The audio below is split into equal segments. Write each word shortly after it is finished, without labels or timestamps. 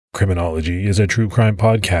Criminology is a true crime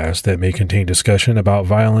podcast that may contain discussion about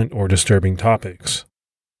violent or disturbing topics.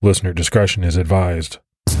 Listener discretion is advised.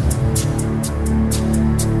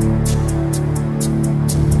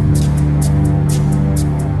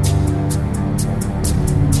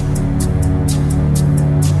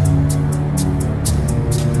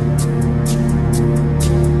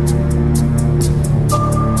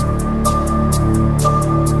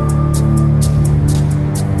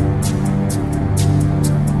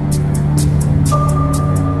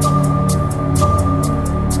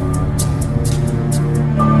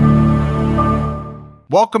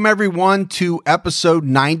 Welcome, everyone, to episode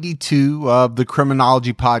 92 of the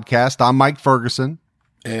Criminology Podcast. I'm Mike Ferguson.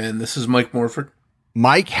 And this is Mike Morford.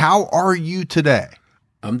 Mike, how are you today?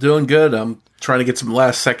 I'm doing good. I'm trying to get some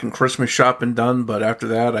last-second Christmas shopping done, but after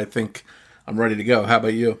that, I think I'm ready to go. How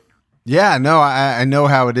about you? Yeah, no, I know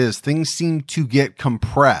how it is. Things seem to get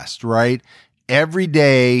compressed, right? Every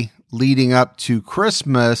day leading up to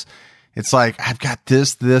Christmas, it's like, I've got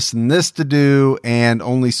this, and this to do, and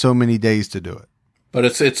only so many days to do it. But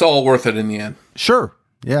it's all worth it in the end. Sure.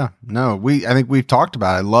 Yeah. No, I think we've talked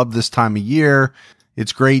about it. I love this time of year.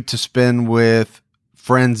 It's great to spend with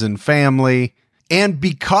friends and family. And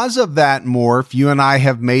because of that, Morph, you and I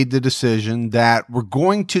have made the decision that we're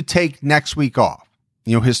going to take next week off.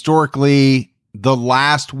 You know, historically, the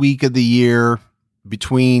last week of the year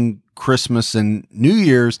between Christmas and New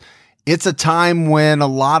Year's, it's a time when a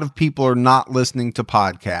lot of people are not listening to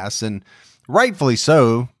podcasts, and rightfully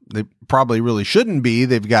so. They probably really shouldn't be.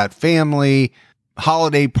 They've got family,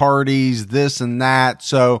 holiday parties, this and that.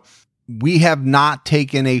 So we have not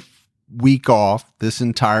taken a week off this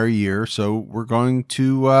entire year. So we're going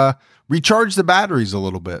to recharge the batteries a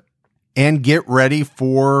little bit and get ready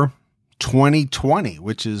for 2020,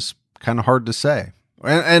 which is kind of hard to say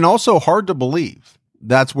and also hard to believe.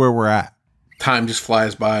 That's where we're at. Time just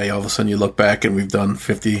flies by. All of a sudden you look back and we've done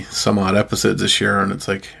 50 some odd episodes this year, and it's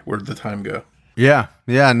like, where'd the time go? Yeah.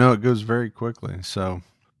 No, it goes very quickly. So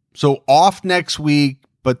off next week,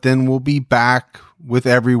 but then we'll be back with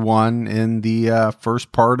everyone in the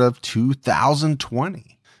first part of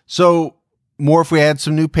 2020. So more if we had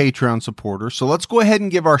some new Patreon supporters. So let's go ahead and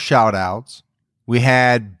give our shout outs. We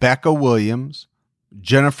had Becca Williams,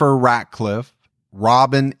 Jennifer Ratcliffe,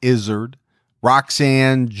 Robin Izzard,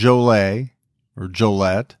 Roxanne Jolette,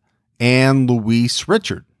 and Luis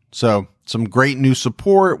Richard. So some great new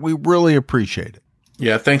support. We really appreciate it.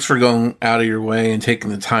 Yeah, thanks for going out of your way and taking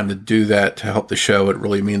the time to do that to help the show. It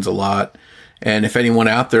really means a lot. And if anyone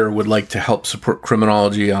out there would like to help support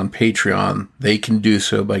Criminology on Patreon, they can do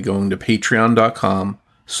so by going to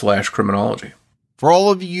patreon.com/criminology. For all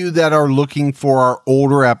of you that are looking for our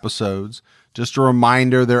older episodes, just a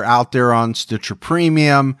reminder, they're out there on Stitcher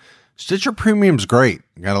Premium. Stitcher Premium's great.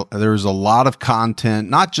 There's a lot of content,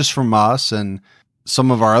 not just from us and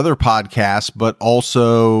some of our other podcasts, but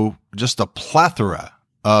also just a plethora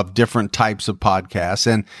of different types of podcasts.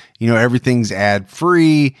 And, you know, everything's ad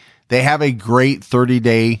free. They have a great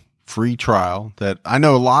 30-day free trial that I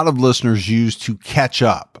know a lot of listeners use to catch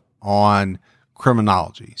up on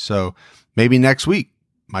Criminology. So maybe next week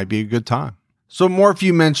might be a good time. So more, if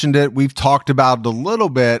you mentioned it, we've talked about it a little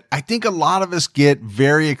bit. I think a lot of us get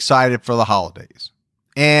very excited for the holidays.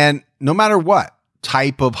 And no matter what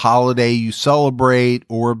type of holiday you celebrate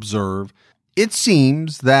or observe, it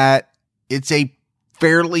seems that it's a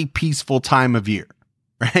fairly peaceful time of year,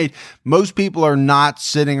 right? Most people are not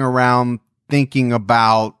sitting around thinking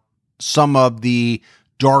about some of the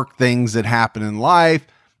dark things that happen in life.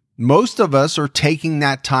 Most of us are taking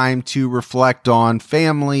that time to reflect on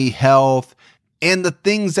family, health, and the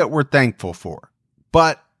things that we're thankful for.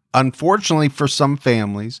 But unfortunately for some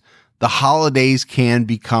families, the holidays can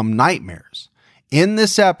become nightmares. In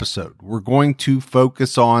this episode, we're going to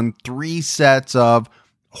focus on 3 sets of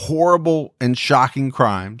horrible and shocking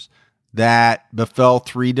crimes that befell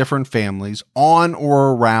 3 different families on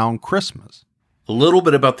or around Christmas. A little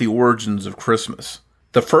bit about the origins of Christmas.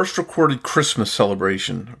 The first recorded Christmas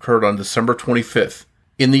celebration occurred on December 25th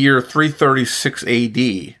in the year 336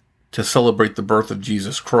 AD to celebrate the birth of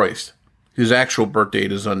Jesus Christ, whose actual birth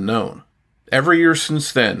date is unknown. Every year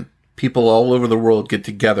since then, people all over the world get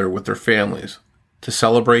together with their families to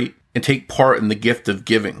celebrate and take part in the gift of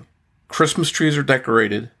giving. Christmas trees are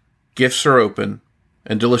decorated, gifts are opened,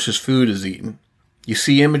 and delicious food is eaten. You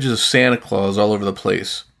see images of Santa Claus all over the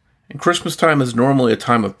place. And Christmas time is normally a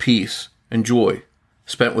time of peace and joy,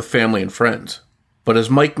 spent with family and friends. But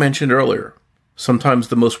as Mike mentioned earlier, sometimes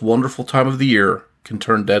the most wonderful time of the year can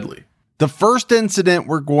turn deadly. The first incident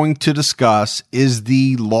we're going to discuss is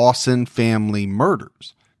the Lawson family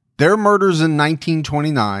murders. Their murders in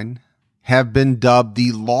 1929 have been dubbed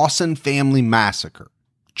the Lawson Family Massacre.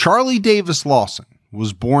 Charlie Davis Lawson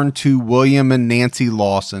was born to William and Nancy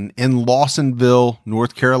Lawson in Lawsonville,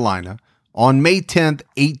 North Carolina, on May 10th,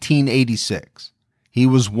 1886. He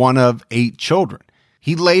was one of 8 children.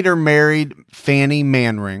 He later married Fanny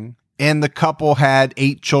Manring, and the couple had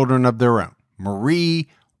 8 children of their own: Marie,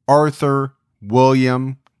 Arthur,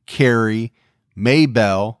 William, Carrie,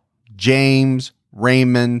 Maybelle, James,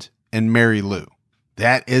 Raymond, and Mary Lou.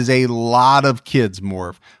 That is a lot of kids,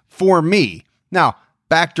 Morph, for me. Now,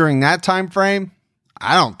 back during that time frame,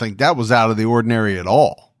 I don't think that was out of the ordinary at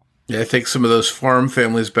all. Yeah, I think some of those farm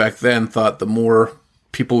families back then thought the more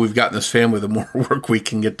people we've got in this family, the more work we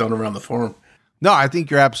can get done around the farm. No, I think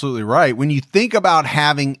you're absolutely right. When you think about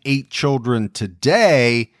having 8 children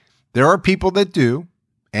today, there are people that do,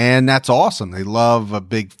 and that's awesome. They love a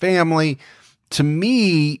big family. To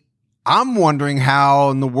me, I'm wondering how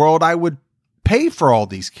in the world I would pay for all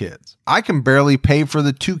these kids. I can barely pay for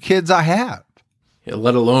the 2 kids I have. Yeah,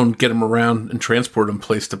 let alone get them around and transport them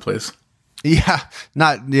place to place.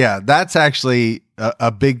 That's actually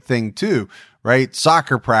a big thing too, right?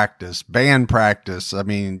 Soccer practice, band practice. I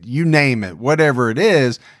mean, you name it, whatever it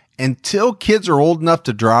is. Until kids are old enough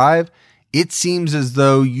to drive, it seems as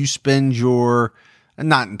though you spend your,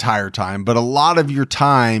 not entire time, but a lot of your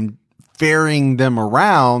time ferrying them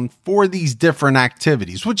around for these different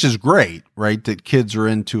activities, which is great, right? That kids are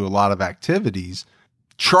into a lot of activities.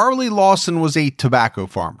 Charlie Lawson was a tobacco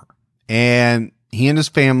farmer, and he and his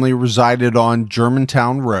family resided on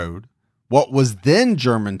Germantown Road. What was then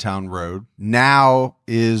Germantown Road now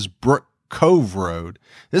is Brook Cove Road.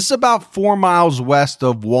 This is about 4 miles west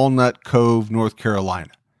of Walnut Cove, North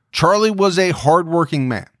Carolina. Charlie was a hardworking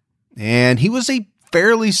man, and he was a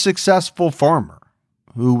fairly successful farmer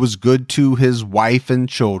who was good to his wife and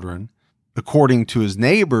children. According to his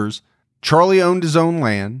neighbors, Charlie owned his own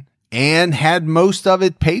land and had most of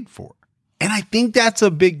it paid for. And I think that's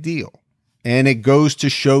a big deal. And it goes to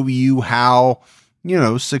show you how,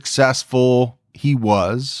 successful he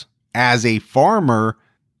was as a farmer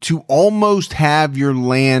to almost have your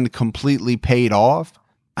land completely paid off.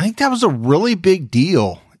 I think that was a really big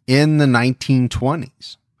deal in the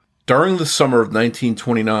 1920s. During the summer of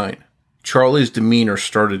 1929, Charlie's demeanor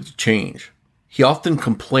started to change. He often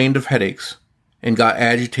complained of headaches and got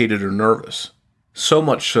agitated or nervous, so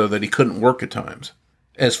much so that he couldn't work at times.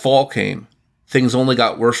 As fall came, things only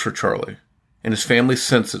got worse for Charlie, and his family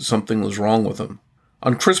sensed that something was wrong with him.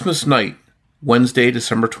 On Christmas night, Wednesday,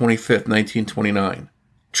 December 25th, 1929,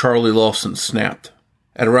 Charlie Lawson snapped.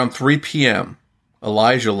 At around 3 p.m.,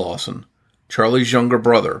 Elijah Lawson, Charlie's younger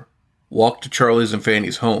brother, walked to Charlie's and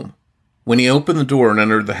Fanny's home. When he opened the door and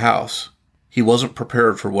entered the house, he wasn't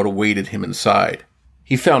prepared for what awaited him inside.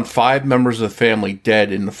 He found 5 members of the family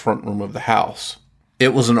dead in the front room of the house.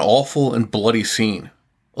 It was an awful and bloody scene.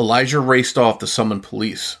 Elijah raced off to summon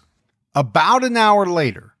police. About an hour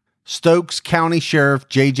later, Stokes County Sheriff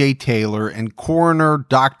J.J. Taylor and Coroner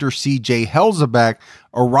Dr. C.J. Helzebeck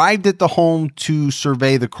arrived at the home to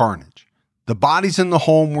survey the carnage. The bodies in the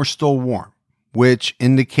home were still warm, which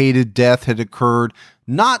indicated death had occurred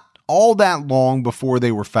not all that long before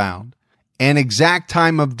they were found. An exact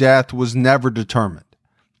time of death was never determined.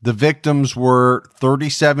 The victims were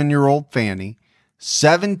 37-year-old Fanny,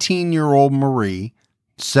 17-year-old Marie,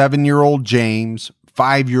 7-year-old James,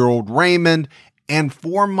 5-year-old Raymond, and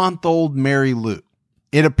 4-month-old Mary Lou.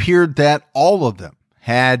 It appeared that all of them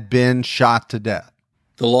had been shot to death.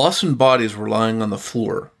 The Lawson bodies were lying on the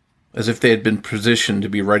floor, as if they had been positioned to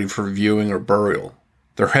be ready for viewing or burial.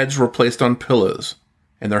 Their heads were placed on pillows,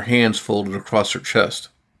 and their hands folded across their chest.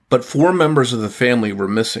 But 4 members of the family were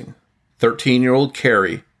missing: 13-year-old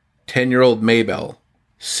Carrie, 10-year-old Maybelle,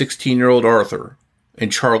 16-year-old Arthur,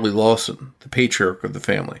 and Charlie Lawson, the patriarch of the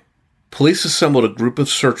family. Police assembled a group of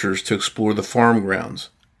searchers to explore the farm grounds,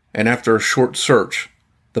 and after a short search,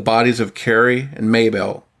 the bodies of Carrie and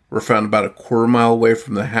Maybelle were found about a quarter-mile away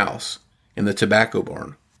from the house, in the tobacco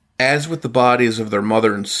barn. As with the bodies of their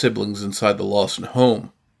mother and siblings inside the Lawson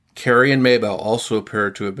home, Carrie and Maybelle also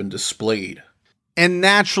appeared to have been displayed. And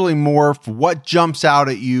naturally, Morph, what jumps out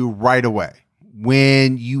at you right away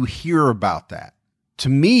when you hear about that? To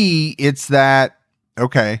me, it's that,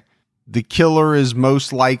 okay, the killer is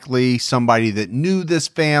most likely somebody that knew this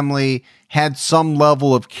family, had some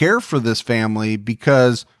level of care for this family,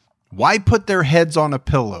 because why put their heads on a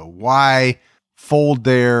pillow? Why fold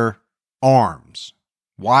their arms?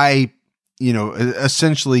 Why,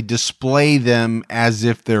 essentially display them as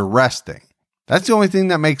if they're resting? That's the only thing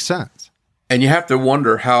that makes sense. And you have to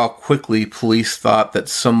wonder how quickly police thought that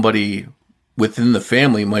somebody within the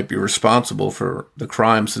family might be responsible for the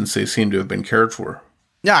crime, since they seem to have been cared for.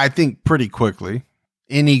 Yeah, I think pretty quickly.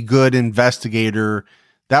 Any good investigator,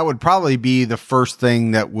 that would probably be the first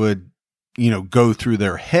thing that would, go through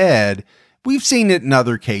their head. We've seen it in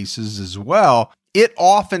other cases as well. It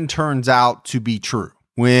often turns out to be true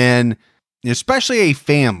when, especially a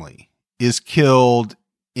family is killed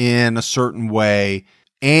in a certain way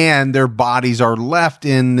and their bodies are left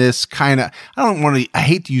in this kind of, I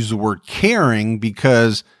hate to use the word caring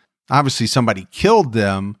because obviously somebody killed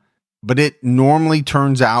them, but it normally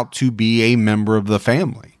turns out to be a member of the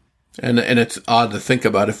family. And it's odd to think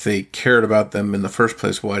about, if they cared about them in the first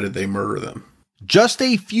place, why did they murder them? Just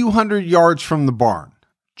a few hundred yards from the barn,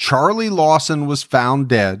 Charlie Lawson was found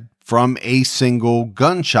dead from a single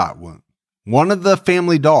gunshot wound. One of the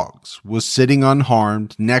family dogs was sitting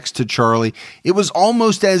unharmed next to Charlie. It was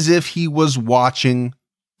almost as if he was watching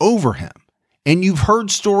over him. And you've heard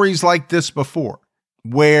stories like this before,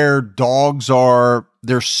 where dogs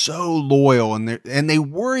they're so loyal and they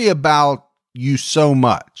worry about you so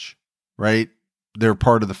much, right? They're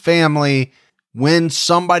part of the family. When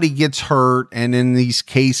somebody gets hurt, and in these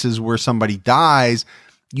cases where somebody dies,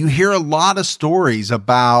 you hear a lot of stories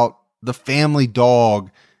about the family dog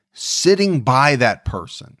sitting by that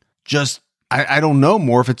person. Just, I don't know,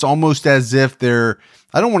 more if it's almost as if I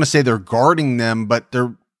don't want to say they're guarding them, but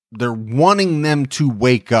they're wanting them to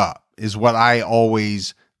wake up is what I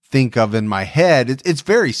always think of in my head. It's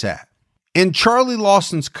very sad. In Charlie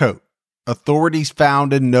Lawson's coat, authorities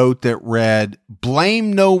found a note that read,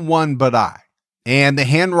 "Blame no one but I." And the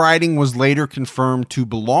handwriting was later confirmed to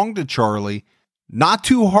belong to Charlie. Not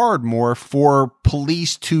too hard, more, for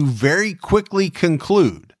police to very quickly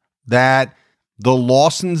conclude that the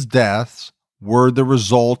Lawsons' deaths were the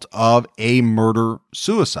result of a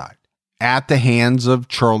murder-suicide at the hands of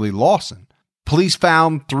Charlie Lawson. Police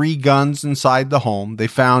found 3 guns inside the home. They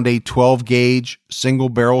found a 12-gauge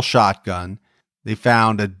single-barrel shotgun. They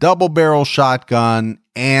found a double-barrel shotgun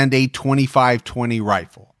and a 25-20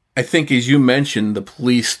 rifle. I think, as you mentioned, the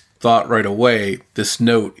police thought right away this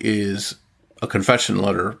note is a confession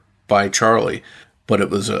letter by Charlie, but it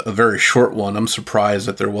was a very short one. I'm surprised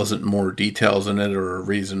that there wasn't more details in it or a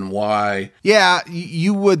reason why. Yeah,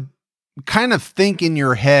 you would kind of think in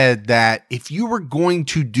your head that if you were going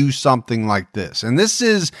to do something like this, and this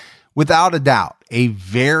is without a doubt a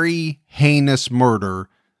very heinous murder,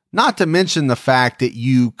 not to mention the fact that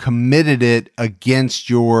you committed it against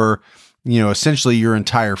your, essentially your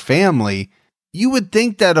entire family, you would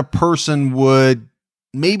think that a person would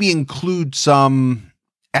maybe include some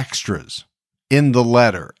extras in the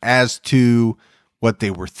letter as to what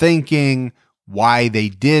they were thinking, why they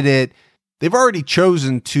did it. They've already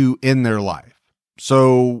chosen to end their life.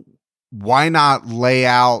 So why not lay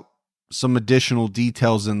out some additional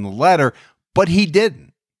details in the letter? But he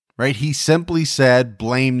didn't, right? He simply said,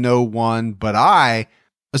 "Blame no one but I,"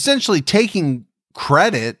 essentially taking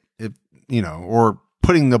credit, or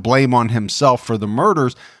putting the blame on himself for the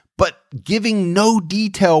murders, but giving no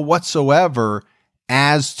detail whatsoever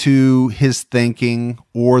as to his thinking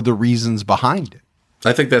or the reasons behind it.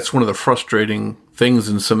 I think that's one of the frustrating things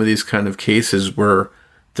in some of these kind of cases where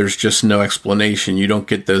there's just no explanation. You don't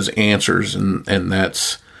get those answers, and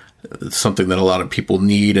that's something that a lot of people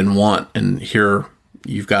need and want. And here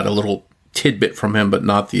you've got a little tidbit from him, but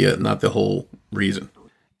not the whole reason.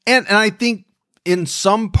 And I think in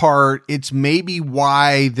some part, it's maybe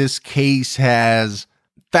why this case has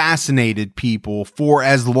fascinated people for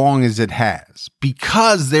as long as it has,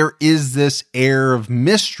 because there is this air of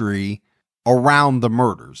mystery around the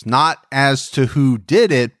murders, not as to who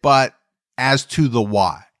did it, but as to the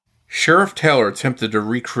why. Sheriff Taylor attempted to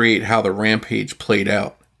recreate how the rampage played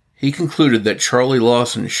out. He concluded that Charlie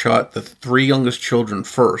Lawson shot the 3 youngest children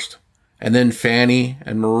first, and then Fanny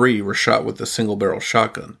and Marie were shot with a single-barrel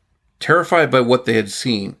shotgun. Terrified by what they had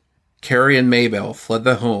seen, Carrie and Maybelle fled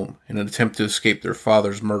the home in an attempt to escape their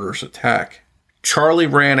father's murderous attack. Charlie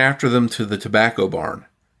ran after them to the tobacco barn,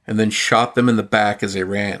 and then shot them in the back as they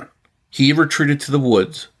ran. He retreated to the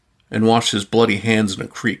woods and washed his bloody hands in a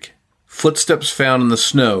creek. Footsteps found in the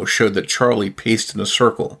snow showed that Charlie paced in a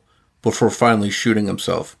circle before finally shooting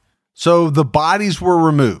himself. So the bodies were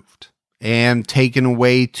removed and taken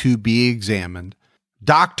away to be examined.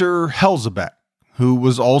 Dr. Helzebeck, who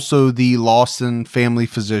was also the Lawson family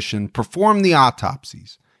physician, performed the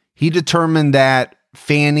autopsies. He determined that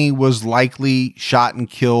Fanny was likely shot and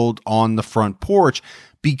killed on the front porch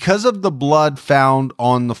because of the blood found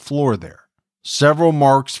on the floor there. Several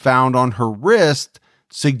marks found on her wrist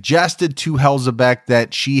suggested to Helzebeck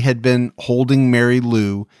that she had been holding Mary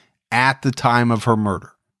Lou at the time of her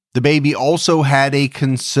murder. The baby also had a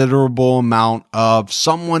considerable amount of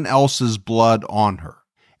someone else's blood on her.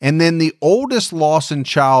 And then the oldest Lawson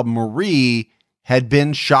child, Marie, had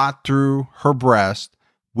been shot through her breast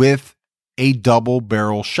with a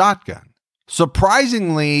double-barrel shotgun.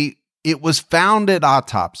 Surprisingly, it was found at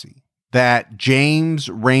autopsy that James,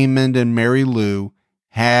 Raymond, and Mary Lou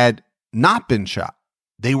had not been shot.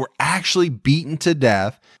 They were actually beaten to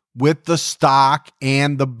death with the stock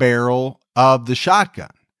and the barrel of the shotgun.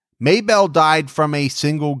 Maybelle died from a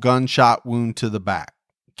single gunshot wound to the back.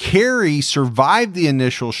 Carrie survived the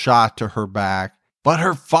initial shot to her back, but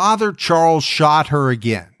her father, Charles, shot her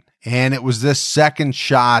again, and it was this second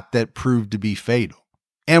shot that proved to be fatal.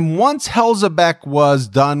 And once Helzebeck was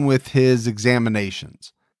done with his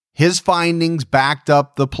examinations, his findings backed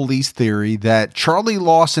up the police theory that Charlie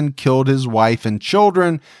Lawson killed his wife and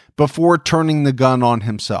children before turning the gun on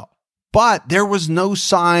himself. But there was no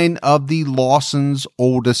sign of the Lawsons'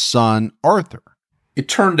 oldest son, Arthur. It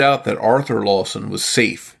turned out that Arthur Lawson was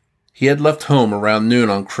safe. He had left home around noon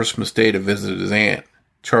on Christmas Day to visit his aunt,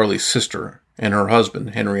 Charlie's sister, and her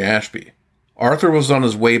husband, Henry Ashby. Arthur was on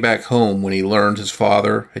his way back home when he learned his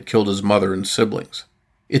father had killed his mother and siblings.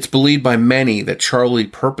 It's believed by many that Charlie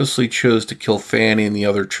purposely chose to kill Fanny and the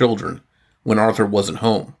other children when Arthur wasn't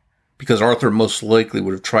home, because Arthur most likely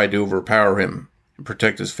would have tried to overpower him and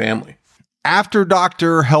protect his family. After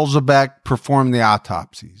Dr. Helzebeck performed the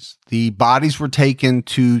autopsies, the bodies were taken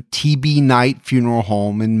to T.B. Knight Funeral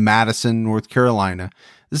Home in Madison, North Carolina.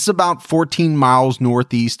 This is about 14 miles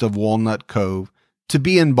northeast of Walnut Cove, to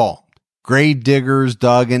be embalmed. Grave diggers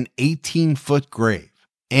dug an 18-foot grave,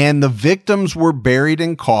 and the victims were buried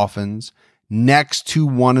in coffins next to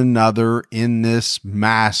one another in this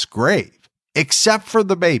mass grave, except for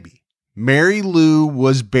the baby. Mary Lou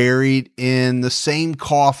was buried in the same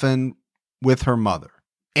coffin with her mother.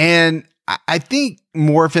 And I think,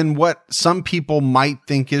 Morphin, what some people might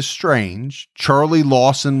think is strange, Charlie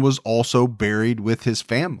Lawson was also buried with his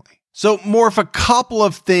family. So, Morph, a couple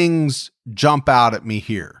of things jump out at me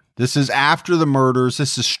here. This is after the murders.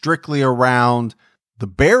 This is strictly around the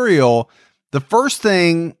burial. The first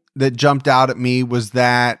thing that jumped out at me was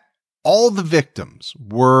that all the victims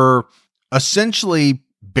were essentially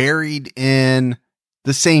buried in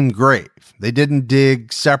the same grave. They didn't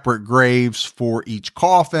dig separate graves for each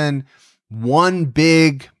coffin. One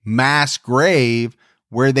big mass grave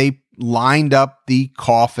where they lined up the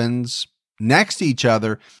coffins next to each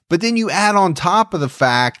other. But then you add on top of the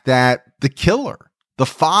fact that the killer, the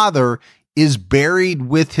father, is buried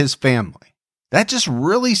with his family. That just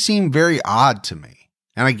really seemed very odd to me.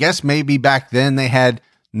 And I guess maybe back then they had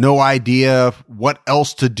no idea what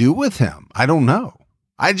else to do with him. I don't know.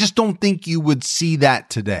 I just don't think you would see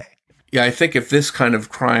that today. Yeah, I think if this kind of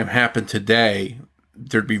crime happened today,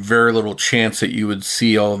 there'd be very little chance that you would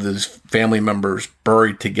see all of these family members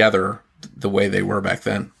buried together the way they were back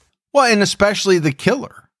then. Well, and especially the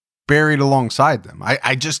killer buried alongside them.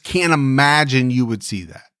 I just can't imagine you would see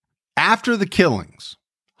that. After the killings,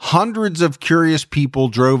 hundreds of curious people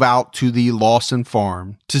drove out to the Lawson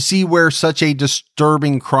farm to see where such a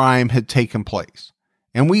disturbing crime had taken place.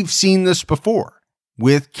 And we've seen this before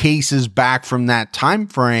with cases back from that time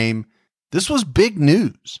frame. This was big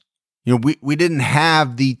news. You know, we didn't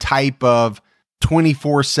have the type of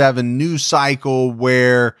 24/7 news cycle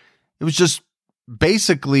where it was just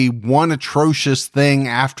basically one atrocious thing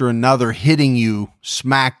after another hitting you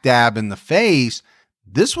smack dab in the face.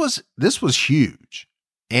 This was huge.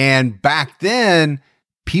 And back then,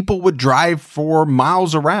 people would drive for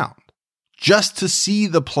miles around just to see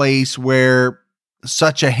the place where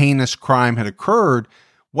such a heinous crime had occurred.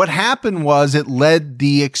 What happened was it led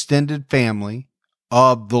the extended family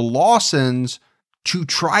of the Lawsons to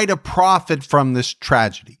try to profit from this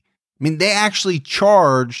tragedy. I mean, they actually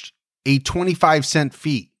charged a 25-cent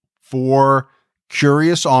fee for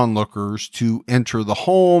curious onlookers to enter the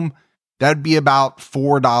home. That'd be about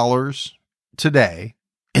 $4 today.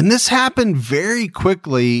 And this happened very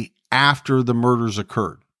quickly after the murders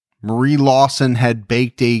occurred. Marie Lawson had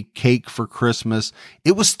baked a cake for Christmas.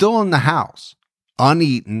 It was still in the house,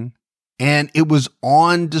 uneaten, and it was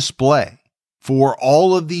on display for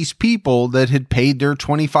all of these people that had paid their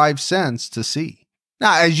 25 cents to see.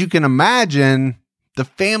 Now, as you can imagine, the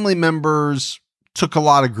family members took a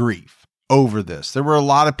lot of grief over this. There were a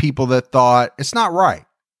lot of people that thought it's not right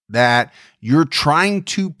that you're trying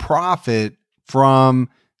to profit from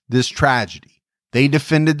this tragedy. They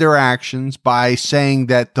defended their actions by saying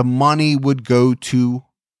that the money would go to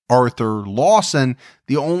Arthur Lawson,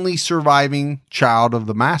 the only surviving child of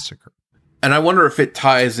the massacre. And I wonder if it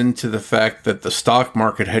ties into the fact that the stock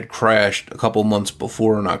market had crashed a couple months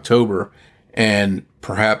before in October, and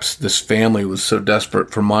perhaps this family was so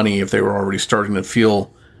desperate for money, if they were already starting to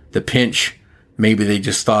feel the pinch, Maybe they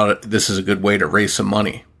just thought this is a good way to raise some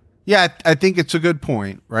money. Yeah, I think it's a good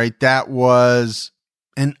point, right? That was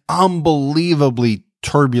an unbelievably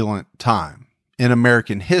turbulent time in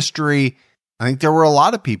American history. I think there were a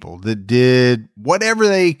lot of people that did whatever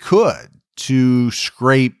they could to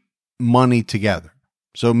scrape money together.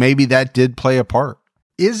 So maybe that did play a part.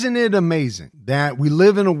 Isn't it amazing that we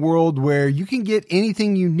live in a world where you can get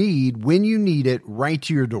anything you need when you need it right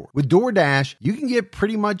to your door? With DoorDash, you can get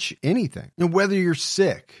pretty much anything. And whether you're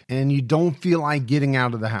sick and you don't feel like getting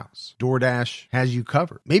out of the house, DoorDash has you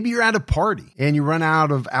covered. Maybe you're at a party and you run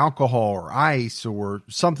out of alcohol or ice or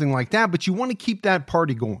something like that, but you want to keep that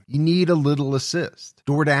party going. You need a little assist.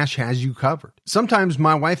 DoorDash has you covered. Sometimes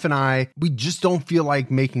my wife and I, we just don't feel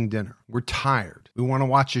like making dinner. We're tired. We want to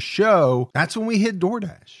watch a show. That's when we hit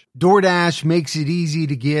DoorDash. DoorDash makes it easy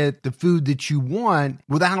to get the food that you want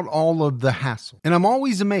without all of the hassle. And I'm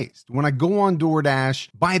always amazed when I go on DoorDash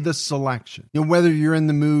by the selection. You know, whether you're in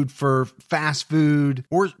the mood for fast food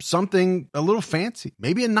or something a little fancy,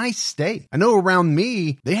 maybe a nice steak. I know around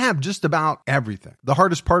me, they have just about everything. The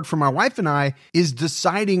hardest part for my wife and I is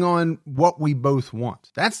deciding on what we both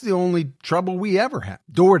want. That's the only trouble we ever have.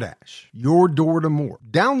 DoorDash, your door to more.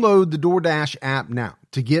 Download the DoorDash app now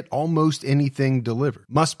to get almost anything delivered.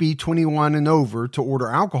 Must be 21 and over to order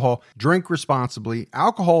alcohol. Drink responsibly.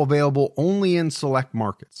 Alcohol available only in select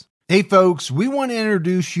markets. Hey folks, we want to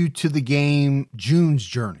introduce you to the game June's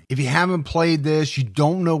Journey. If you haven't played this, you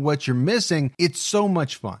don't know what you're missing, it's so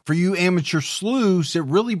much fun. For you amateur sleuths, it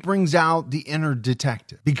really brings out the inner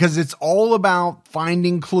detective because it's all about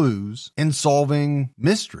finding clues and solving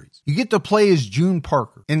mysteries. You get to play as June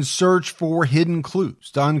Parker and search for hidden clues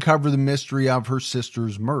to uncover the mystery of her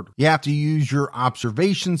sister's murder. You have to use your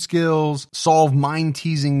observation skills, solve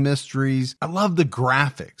mind-teasing mysteries. I love the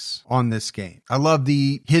graphics on this game. I love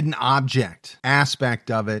the hidden object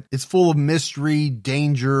aspect of it. It's full of mystery,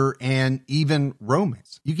 danger, and even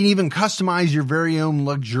romance. You can even customize your very own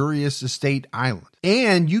luxurious estate island.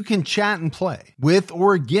 And you can chat and play with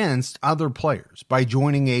or against other players by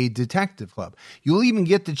joining a detective club. You'll even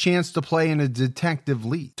get the chance to play in a detective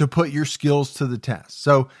league to put your skills to the test.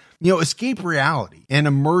 So, escape reality and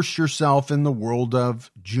immerse yourself in the world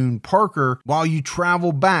of June Parker while you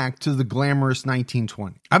travel back to the glamorous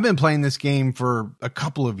 1920s. I've been playing this game for a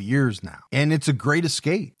couple of years now, and it's a great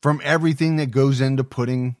escape from everything that goes into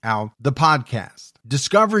putting out the podcast.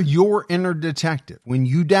 Discover your inner detective when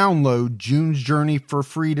you download June's Journey for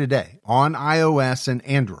free today on iOS and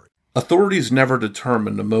Android. Authorities never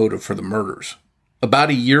determined the motive for the murders.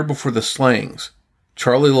 About a year before the slayings,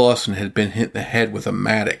 Charlie Lawson had been hit in the head with a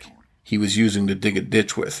mattock he was using to dig a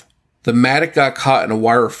ditch with. The mattock got caught in a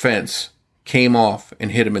wire fence, came off,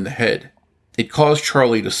 and hit him in the head. It caused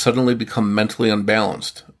Charlie to suddenly become mentally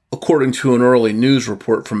unbalanced, according to an early news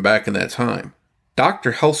report from back in that time.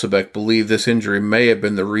 Dr. Helsebeck believed this injury may have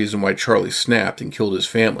been the reason why Charlie snapped and killed his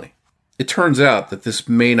family. It turns out that this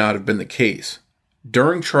may not have been the case.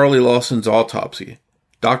 During Charlie Lawson's autopsy,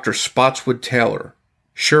 Dr. Spotswood Taylor,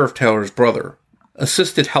 Sheriff Taylor's brother,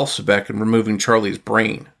 assisted Helsebeck in removing Charlie's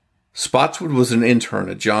brain. Spotswood was an intern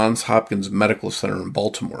at Johns Hopkins Medical Center in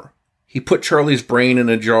Baltimore. He put Charlie's brain in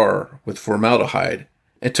a jar with formaldehyde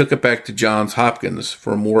and took it back to Johns Hopkins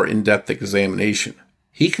for a more in-depth examination.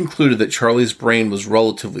 He concluded that Charlie's brain was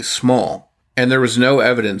relatively small, and there was no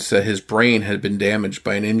evidence that his brain had been damaged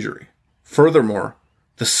by an injury. Furthermore,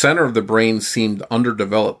 the center of the brain seemed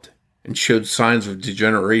underdeveloped and showed signs of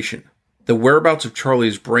degeneration. The whereabouts of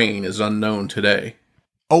Charlie's brain is unknown today.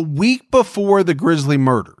 A week before the grisly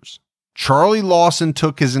murders, Charlie Lawson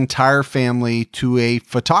took his entire family to a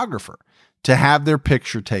photographer to have their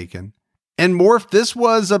picture taken. And Morph, this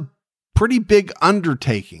was a pretty big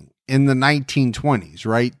undertaking in the 1920s,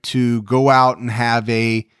 right? To go out and have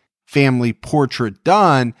a family portrait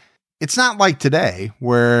done. It's not like today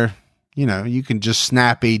where, you can just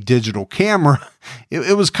snap a digital camera.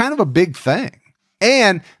 It was kind of a big thing.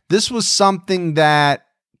 And this was something that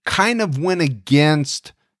kind of went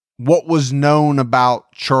against what was known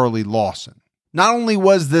about Charlie Lawson. Not only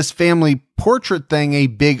was this family portrait thing a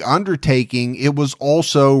big undertaking, it was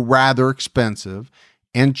also rather expensive.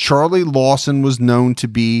 And Charlie Lawson was known to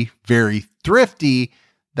be very thrifty.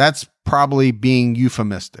 That's probably being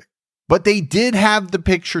euphemistic. But they did have the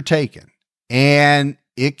picture taken, and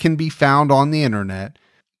it can be found on the internet.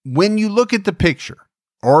 When you look at the picture,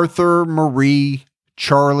 Arthur, Marie,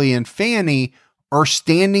 Charlie, and Fanny are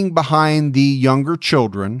standing behind the younger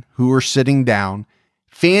children who are sitting down.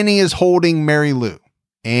 Fanny is holding Mary Lou,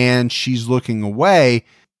 and she's looking away.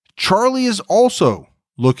 Charlie is also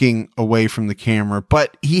looking away from the camera,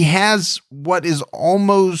 but he has what is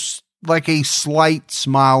almost like a slight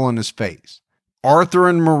smile on his face. Arthur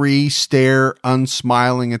and Marie stare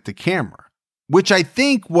unsmiling at the camera, which I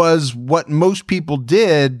think was what most people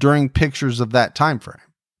did during pictures of that time frame.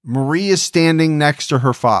 Marie is standing next to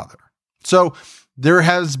her father. So there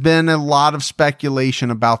has been a lot of speculation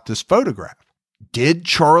about this photograph. Did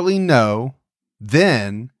Charlie know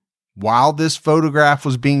then, while this photograph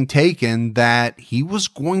was being taken, that he was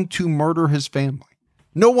going to murder his family?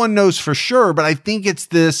 No one knows for sure, but I think it's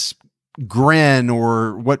this grin,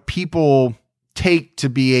 or what people take to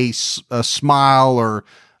be a smile or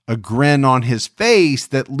a grin on his face,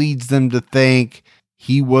 that leads them to think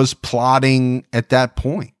he was plotting at that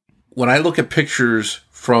point. When I look at pictures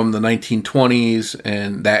from the 1920s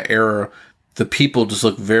and that era, the people just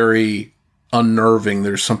look very unnerving.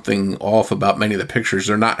 There's something off about many of the pictures.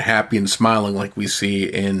 They're not happy and smiling like we see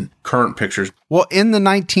in current pictures. Well, in the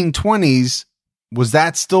 1920s, was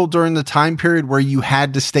that still during the time period where you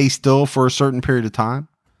had to stay still for a certain period of time?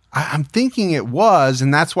 I'm thinking it was,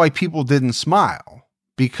 and that's why people didn't smile,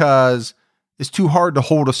 because it's too hard to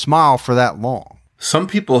hold a smile for that long. Some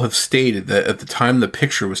people have stated that at the time the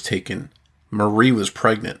picture was taken, Marie was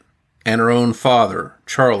pregnant, and her own father,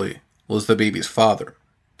 Charlie, was the baby's father.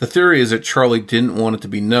 The theory is that Charlie didn't want it to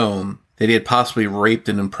be known that he had possibly raped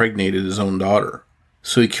and impregnated his own daughter,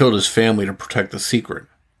 so he killed his family to protect the secret.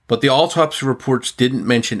 But the autopsy reports didn't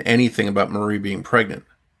mention anything about Marie being pregnant,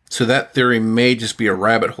 so that theory may just be a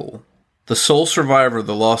rabbit hole. The sole survivor of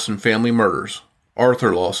the Lawson family murders,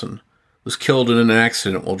 Arthur Lawson, was killed in an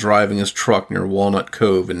accident while driving his truck near Walnut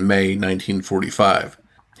Cove in May 1945.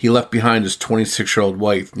 He left behind his 26-year-old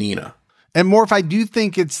wife, Nina. And Morph, I do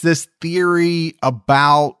think it's this theory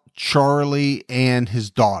about Charlie and his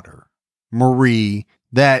daughter, Marie,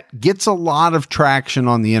 that gets a lot of traction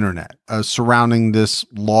on the internet surrounding this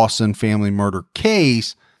Lawson family murder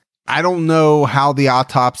case. I don't know how the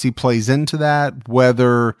autopsy plays into that,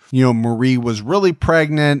 whether, Marie was really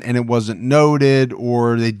pregnant and it wasn't noted,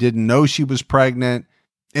 or they didn't know she was pregnant.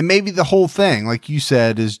 And maybe the whole thing, like you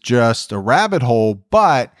said, is just a rabbit hole,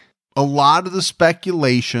 but a lot of the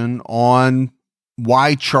speculation on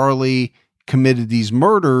why Charlie committed these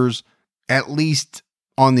murders, at least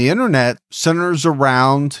on the internet, centers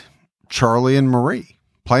around Charlie and Marie,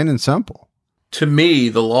 plain and simple. To me,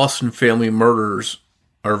 the Lawson family murders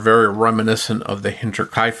are very reminiscent of the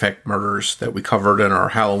Hinterkaifeck murders that we covered in our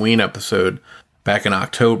Halloween episode back in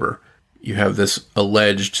October. You have this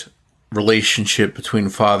alleged relationship between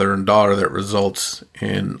father and daughter that results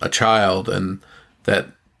in a child, and that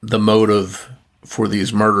the motive for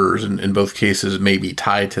these murders in both cases may be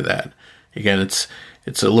tied to that. Again, it's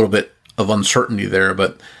a little bit of uncertainty there,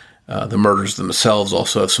 but the murders themselves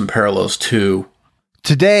also have some parallels too.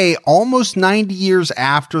 Today, almost 90 years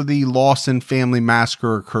after the Lawson family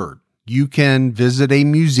massacre occurred, you can visit a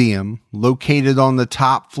museum located on the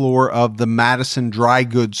top floor of the Madison Dry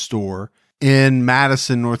Goods store in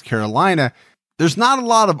Madison, North Carolina. There's not a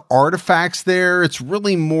lot of artifacts there. It's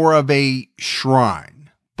really more of a shrine.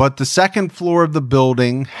 But the second floor of the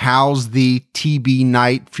building housed the T.B.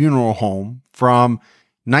 Knight Funeral Home from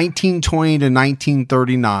 1920 to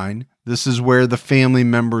 1939. This is where the family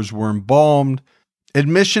members were embalmed.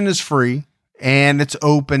 Admission is free, and it's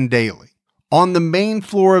open daily. On the main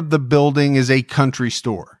floor of the building is a country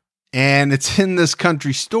store, and it's in this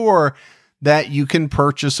country store that you can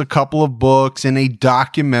purchase a couple of books and a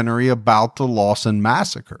documentary about the Lawson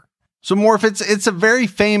massacre. So Morph, it's a very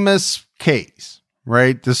famous case,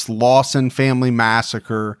 right? This Lawson family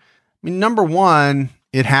massacre. I mean, number one,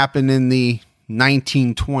 it happened in the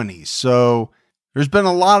 1920s, so there's been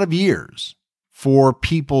a lot of years for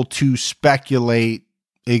people to speculate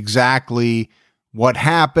exactly what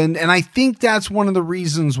happened. And I think that's one of the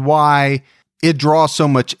reasons why it draws so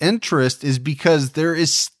much interest, is because there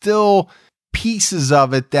is still pieces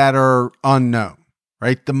of it that are unknown,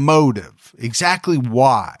 right? The motive, exactly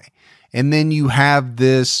why. And then you have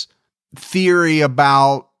this theory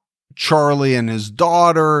about Charlie and his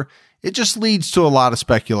daughter. It just leads to a lot of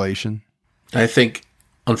speculation. I think,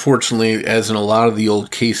 unfortunately, as in a lot of the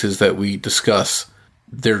old cases that we discuss,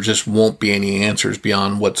 there just won't be any answers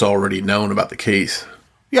beyond what's already known about the case.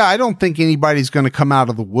 Yeah, I don't think anybody's going to come out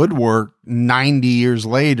of the woodwork 90 years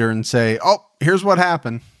later and say, oh, here's what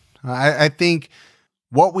happened. I think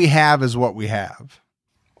what we have is what we have.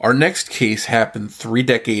 Our next case happened 3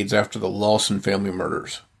 decades after the Lawson family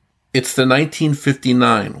murders. It's the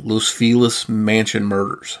 1959 Los Feliz Mansion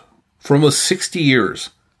murders. For almost 60 years,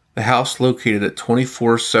 the house located at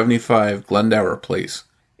 2475 Glendower Place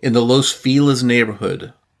in the Los Feliz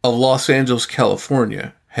neighborhood of Los Angeles,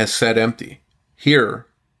 California, has sat empty. Here,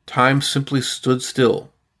 time simply stood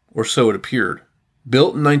still, or so it appeared.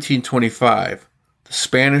 Built in 1925, the The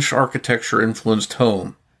Spanish architecture-influenced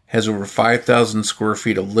home has over 5,000 square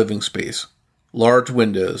feet of living space, large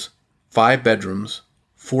windows, 5 bedrooms,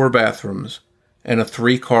 4 bathrooms, and a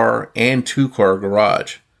 3-car and 2-car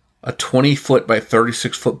garage, a 20-foot by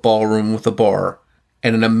 36-foot ballroom with a bar,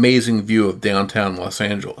 and an amazing view of downtown Los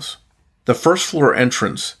Angeles. The first floor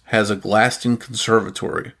entrance has a glassed-in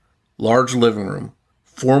conservatory, large living room,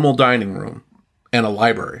 formal dining room, and a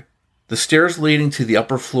library. The stairs leading to the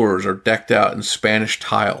upper floors are decked out in Spanish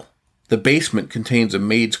tile. The basement contains a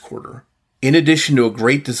maid's quarter. In addition to a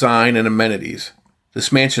great design and amenities,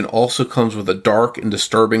 this mansion also comes with a dark and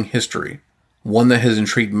disturbing history, one that has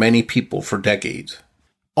intrigued many people for decades.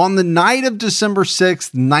 On the night of December 6,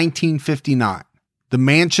 1959, the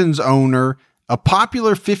mansion's owner, a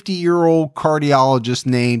popular 50-year-old cardiologist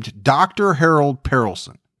named Dr. Harold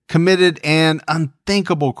Perelson, committed an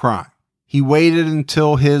unthinkable crime. He waited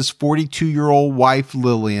until his 42-year-old wife,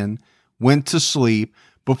 Lillian, went to sleep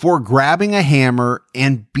before grabbing a hammer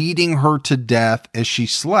and beating her to death as she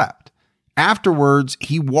slept. Afterwards,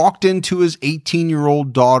 he walked into his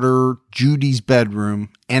 18-year-old daughter, Judy's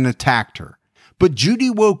bedroom, and attacked her. But Judy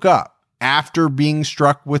woke up after being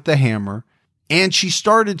struck with the hammer, and she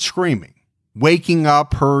started screaming, waking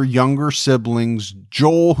up her younger siblings,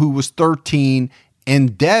 Joel, who was 13,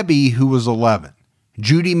 and Debbie, who was 11.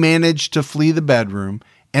 Judy managed to flee the bedroom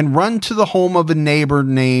and run to the home of a neighbor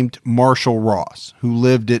named Marshall Ross, who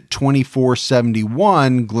lived at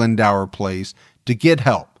 2471 Glendower Place, to get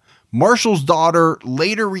help. Marshall's daughter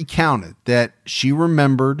later recounted that she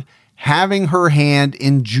remembered having her hand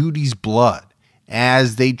in Judy's blood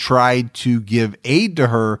as they tried to give aid to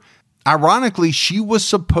her. Ironically, she was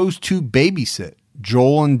supposed to babysit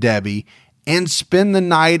Joel and Debbie and spend the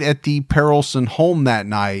night at the Perelson home that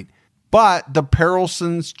night, but the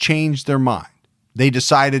Perelsons changed their mind. They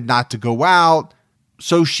decided not to go out,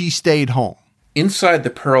 so she stayed home. Inside the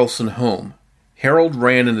Perelson home, Harold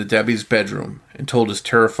ran into Debbie's bedroom and told his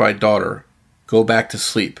terrified daughter, "Go back to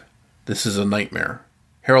sleep. This is a nightmare."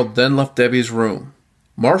 Harold then left Debbie's room.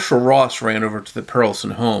 Marshall Ross ran over to the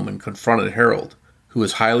Perelson home and confronted Harold, who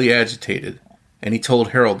was highly agitated, and he told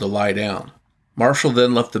Harold to lie down. Marshall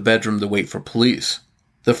then left the bedroom to wait for police.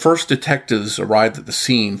 The first detectives arrived at the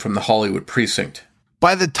scene from the Hollywood precinct.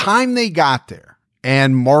 By the time they got there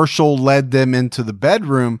and Marshall led them into the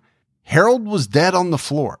bedroom, Harold was dead on the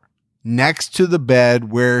floor. Next to the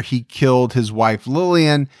bed where he killed his wife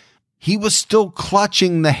Lillian, he was still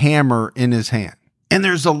clutching the hammer in his hand. And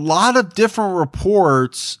there's a lot of different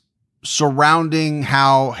reports surrounding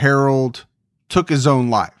how Harold took his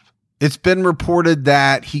own life. It's been reported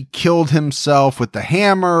that he killed himself with the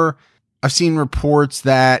hammer. I've seen reports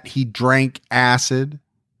that he drank acid.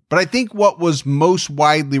 But I think what was most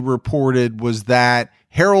widely reported was that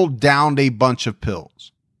Harold downed a bunch of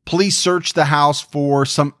pills. Police searched the house for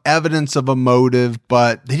some evidence of a motive,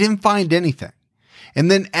 but they didn't find anything.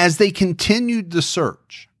 And then as they continued the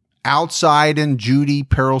search, outside in Judy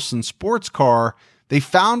Perelson's sports car, they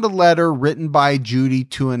found a letter written by Judy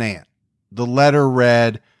to an aunt. The letter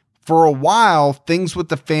read, "For a while, things with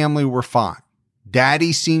the family were fine.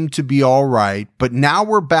 Daddy seemed to be all right, but now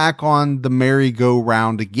we're back on the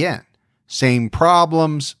merry-go-round again. Same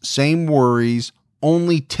problems, same worries,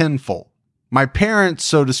 only tenfold. My parents,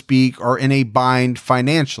 so to speak, are in a bind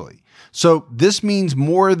financially. So this means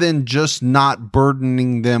more than just not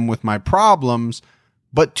burdening them with my problems,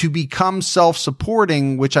 but to become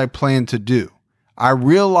self-supporting, which I plan to do. I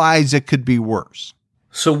realize it could be worse."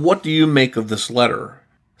 So what do you make of this letter?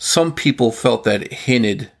 Some people felt that it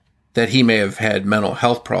hinted that he may have had mental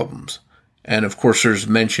health problems. And of course, there's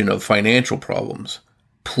mention of financial problems.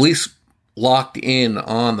 Police locked in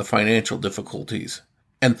on the financial difficulties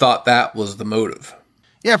and thought that was the motive.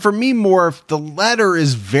 Yeah, for me, Morph, the letter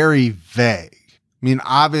is very vague. I mean,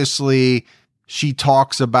 obviously, she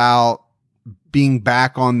talks about being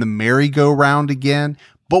back on the merry-go-round again,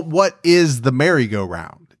 but what is the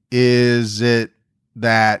merry-go-round? Is it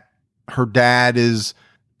that her dad is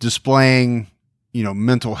displaying,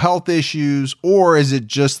 mental health issues, or is it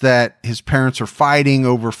just that his parents are fighting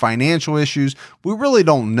over financial issues? We really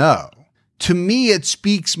don't know. To me, it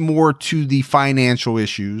speaks more to the financial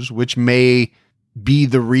issues, which may be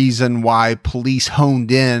the reason why police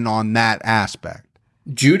honed in on that aspect.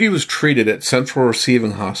 Judy was treated at Central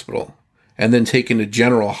Receiving Hospital and then taken to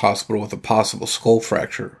General Hospital with a possible skull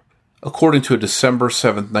fracture, according to a December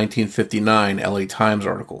 7, 1959 LA Times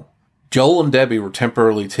article. Joel and Debbie were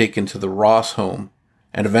temporarily taken to the Ross home,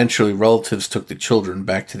 and eventually relatives took the children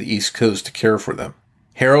back to the East Coast to care for them.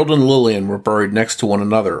 Harold and Lillian were buried next to one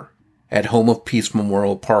another at Home of Peace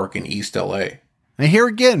Memorial Park in East LA. And here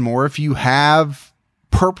again, more if you have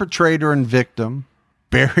perpetrator and victim,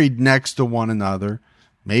 buried next to one another.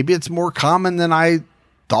 Maybe it's more common than I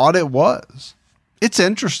thought it was. It's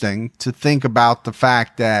interesting to think about the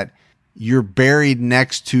fact that you're buried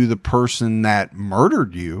next to the person that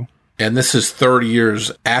murdered you. And this is 30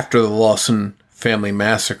 years after the Lawson family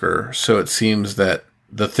massacre, so it seems that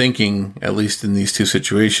the thinking, at least in these two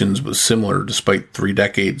situations, was similar despite 3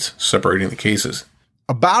 decades separating the cases.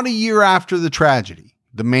 About a year after the tragedy,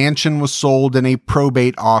 the mansion was sold in a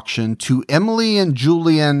probate auction to Emily and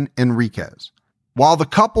Julian Enriquez. While the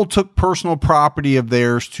couple took personal property of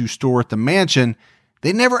theirs to store at the mansion,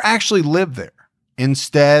 they never actually lived there.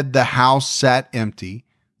 Instead, the house sat empty.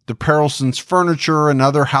 The Perelsons' furniture and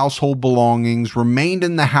other household belongings remained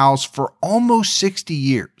in the house for almost 60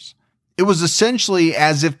 years. It was essentially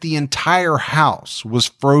as if the entire house was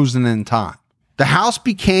frozen in time. The house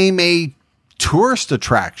became a tourist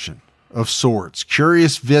attraction of sorts.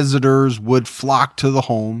 Curious visitors would flock to the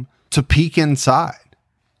home to peek inside.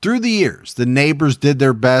 Through the years, the neighbors did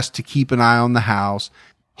their best to keep an eye on the house.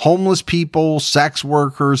 Homeless people, sex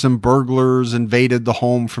workers, and burglars invaded the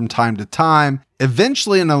home from time to time.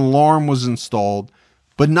 Eventually, an alarm was installed,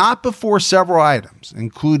 but not before several items,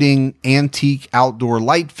 including antique outdoor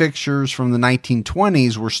light fixtures from the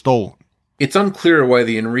 1920s, were stolen. It's unclear why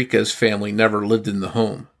the Enriquez family never lived in the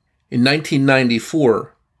home. In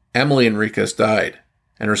 1994, Emily Enriquez died,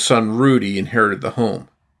 and her son Rudy inherited the home.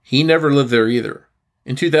 He never lived there either.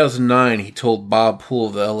 In 2009, he told Bob Poole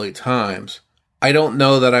of the LA Times, "I don't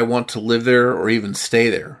know that I want to live there or even stay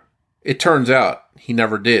there." It turns out he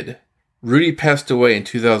never did. Rudy passed away in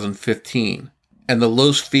 2015, and the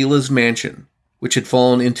Los Feliz mansion, which had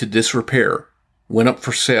fallen into disrepair, went up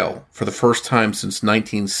for sale for the first time since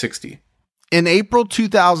 1960. In April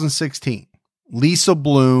 2016, Lisa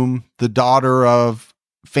Bloom, the daughter of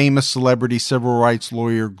famous celebrity civil rights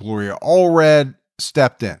lawyer Gloria Allred,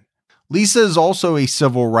 stepped in. Lisa is also a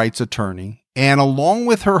civil rights attorney, and along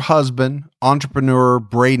with her husband, entrepreneur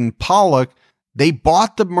Braden Pollock, they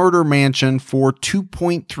bought the murder mansion for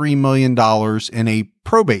 $2.3 million in a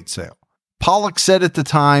probate sale. Pollock said at the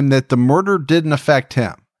time that the murder didn't affect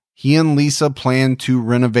him. He and Lisa planned to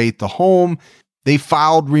renovate the home. They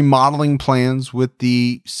filed remodeling plans with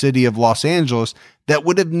the city of Los Angeles that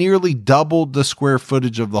would have nearly doubled the square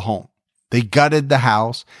footage of the home. They gutted the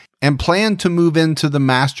house and planned to move into the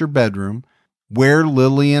master bedroom where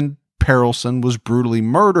Lillian Perelson was brutally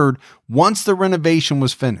murdered once the renovation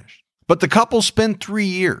was finished. But the couple spent 3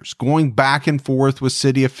 years going back and forth with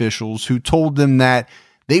city officials who told them that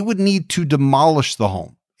they would need to demolish the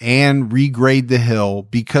home and regrade the hill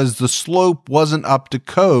because the slope wasn't up to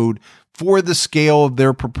code for the scale of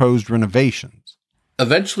their proposed renovations.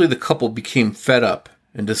 Eventually, the couple became fed up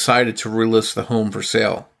and decided to relist the home for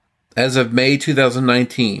sale. As of May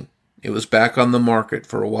 2019, it was back on the market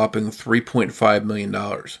for a whopping $3.5 million.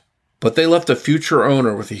 But they left a future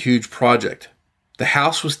owner with a huge project. The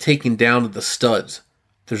house was taken down to the studs.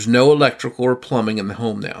 There's no electrical or plumbing in the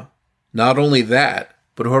home now. Not only that,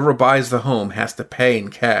 but whoever buys the home has to pay in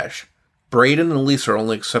cash. Braden and Lisa are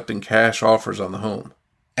only accepting cash offers on the home.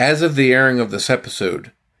 As of the airing of this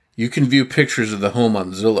episode, you can view pictures of the home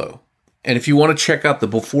on Zillow. And if you want to check out the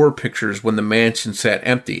before pictures when the mansion sat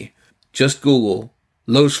empty, just Google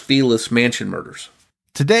Los Feliz mansion murders.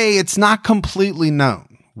 Today, it's not completely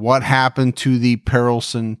known what happened to the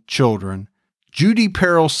Perelson children. Judy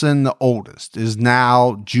Perelson, the oldest, is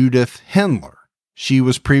now Judith Hendler. She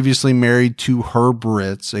was previously married to Herb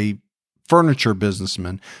Ritz, a furniture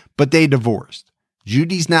businessman, but they divorced.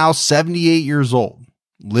 Judy's now 78 years old,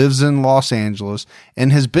 lives in Los Angeles,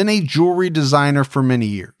 and has been a jewelry designer for many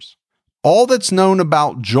years. All that's known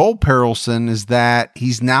about Joel Perelson is that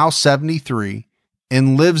he's now 73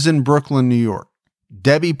 and lives in Brooklyn, New York.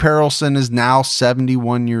 Debbie Perelson is now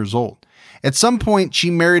 71 years old. At some point,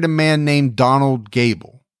 she married a man named Donald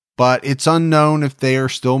Gable, but it's unknown if they are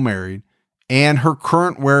still married, and her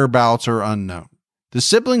current whereabouts are unknown. The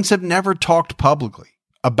siblings have never talked publicly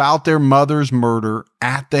about their mother's murder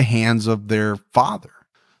at the hands of their father.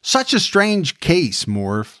 Such a strange case,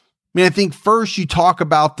 Morph. I mean, I think first you talk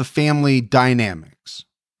about the family dynamics.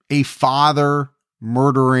 A father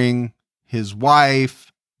murdering his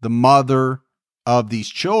wife, the mother of these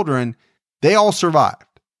children, they all survived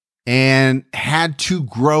and had to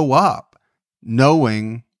grow up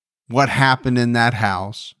knowing what happened in that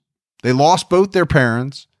house. They lost both their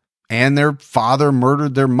parents and their father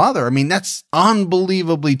murdered their mother. I mean, that's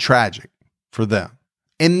unbelievably tragic for them.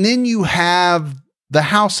 And then you have the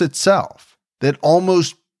house itself that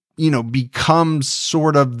almost, becomes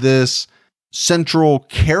sort of this central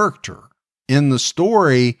character in the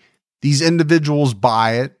story. These individuals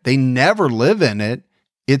buy it. They never live in it.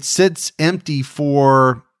 It sits empty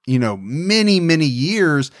for, many, many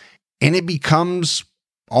years, and it becomes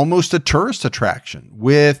almost a tourist attraction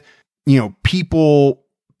with, people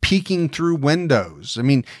peeking through windows. I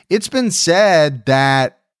mean, it's been said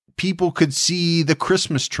that people could see the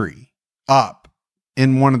Christmas tree up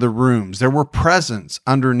in one of the rooms. There were presents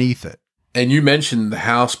underneath it. And you mentioned the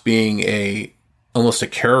house being almost a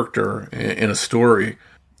character in a story.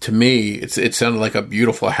 To me, it sounded like a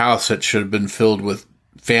beautiful house that should have been filled with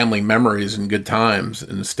family memories and good times.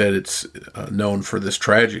 Instead, it's known for this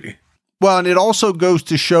tragedy. Well, and it also goes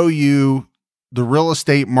to show you the real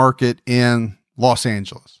estate market in Los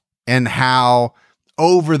Angeles and how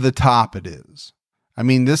over the top it is. I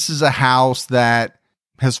mean, this is a house that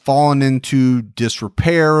has fallen into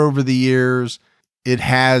disrepair over the years. It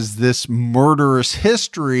has this murderous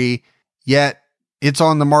history, yet it's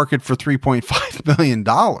on the market for $3.5 million.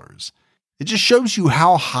 It just shows you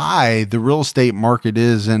how high the real estate market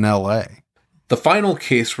is in LA. The final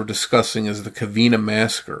case we're discussing is the Covina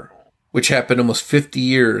Massacre, which happened almost 50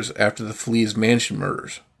 years after the Fleas Mansion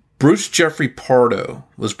murders. Bruce Jeffrey Pardo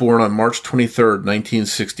was born on March 23,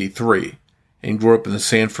 1963, and grew up in the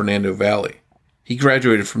San Fernando Valley. He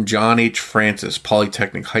graduated from John H. Francis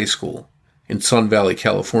Polytechnic High School in Sun Valley,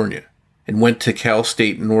 California, and went to Cal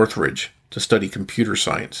State Northridge to study computer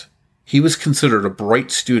science. He was considered a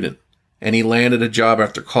bright student, and he landed a job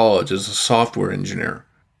after college as a software engineer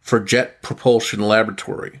for Jet Propulsion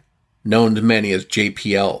Laboratory, known to many as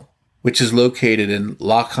JPL, which is located in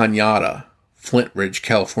La Cañada, Flint Ridge,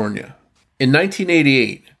 California. In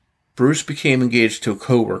 1988, Bruce became engaged to a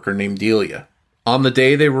coworker named Delia. On the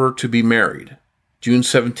day they were to be married, June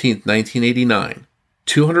 17, 1989,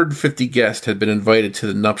 250 guests had been invited to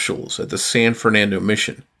the nuptials at the San Fernando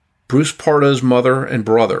Mission. Bruce Pardo's mother and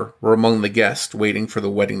brother were among the guests waiting for the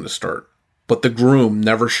wedding to start, but the groom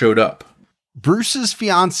never showed up. Bruce's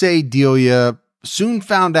fiancée, Delia, soon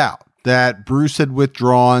found out that Bruce had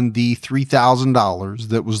withdrawn the $3,000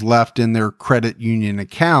 that was left in their credit union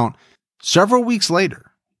account. Several weeks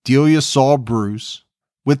later, Delia saw Bruce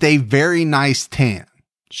with a very nice tan.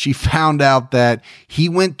 She found out that he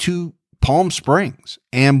went to Palm Springs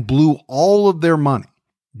and blew all of their money.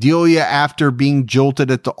 Delia, after being jilted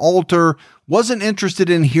at the altar, wasn't interested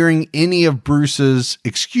in hearing any of Bruce's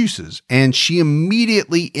excuses, and she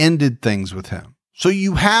immediately ended things with him. So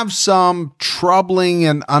you have some troubling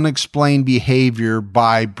and unexplained behavior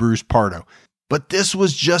by Bruce Pardo, but this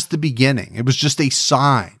was just the beginning. It was just a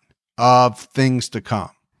sign of things to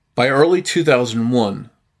come. By early 2001,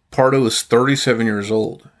 Pardo was 37 years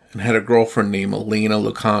old and had a girlfriend named Elena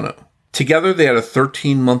Lucano. Together, they had a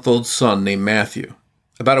 13-month-old son named Matthew.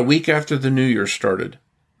 About a week after the new year started,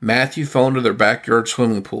 Matthew fell into their backyard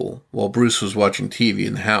swimming pool while Bruce was watching TV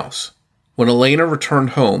in the house. When Elena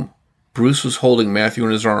returned home, Bruce was holding Matthew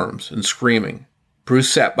in his arms and screaming.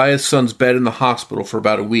 Bruce sat by his son's bed in the hospital for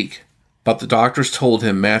about a week, but the doctors told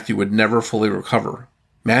him Matthew would never fully recover.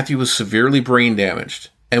 Matthew was severely brain damaged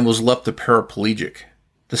and was left a paraplegic.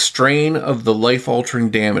 The strain of the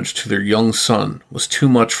life-altering damage to their young son was too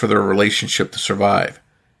much for their relationship to survive,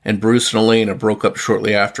 and Bruce and Elena broke up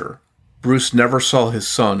shortly after. Bruce never saw his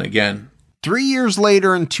son again. 3 years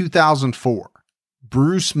later in 2004,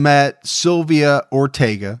 Bruce met Sylvia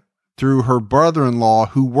Ortega through her brother-in-law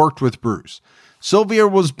who worked with Bruce. Sylvia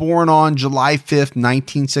was born on July 5th,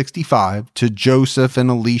 1965 to Joseph and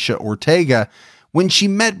Alicia Ortega. When she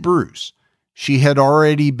met Bruce, she had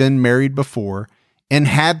already been married before and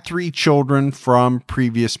had 3 children from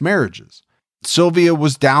previous marriages. Sylvia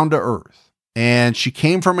was down to earth, and she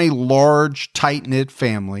came from a large, tight-knit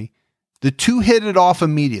family. The two hit it off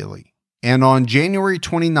immediately, and on January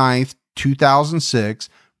 29th, 2006,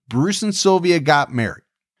 Bruce and Sylvia got married.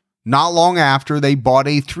 Not long after, they bought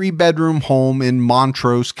a 3-bedroom home in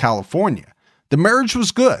Montrose, California. The marriage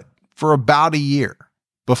was good for about a year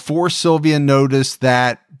before Sylvia noticed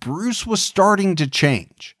that Bruce was starting to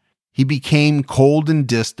change. He became cold and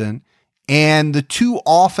distant, and the two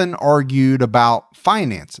often argued about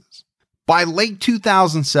finances. By late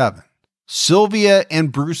 2007, Sylvia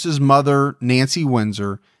and Bruce's mother, Nancy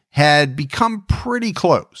Windsor, had become pretty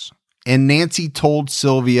close, and Nancy told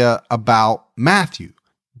Sylvia about Matthew,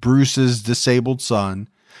 Bruce's disabled son,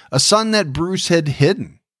 a son that Bruce had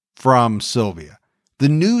hidden from Sylvia. The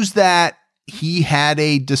news that he had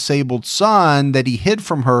a disabled son that he hid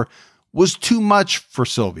from her was too much for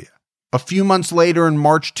Sylvia. A few months later, in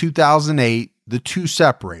March 2008, the two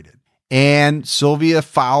separated, and Sylvia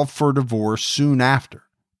filed for divorce soon after.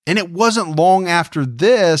 And it wasn't long after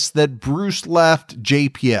this that Bruce left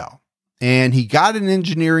JPL, and he got an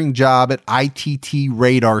engineering job at ITT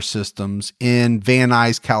Radar Systems in Van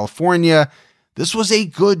Nuys, California. This was a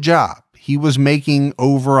good job. He was making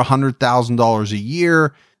over $100,000 a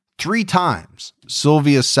year, 3 times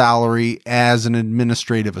Sylvia's salary as an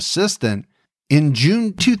administrative assistant. In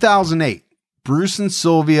June 2008, Bruce and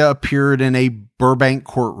Sylvia appeared in a Burbank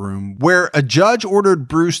courtroom where a judge ordered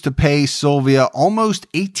Bruce to pay Sylvia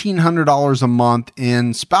almost $1,800 a month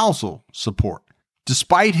in spousal support.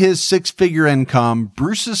 Despite his 6-figure income,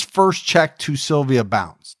 Bruce's first check to Sylvia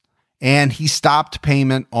bounced, and he stopped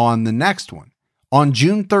payment on the next one. On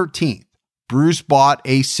June 13th, Bruce bought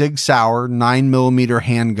a Sig Sauer 9mm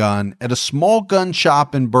handgun at a small gun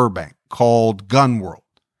shop in Burbank called Gun World.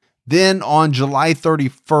 Then on July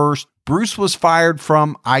 31st, Bruce was fired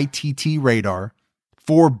from ITT Radar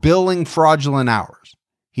for billing fraudulent hours.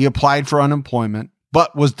 He applied for unemployment,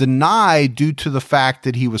 but was denied due to the fact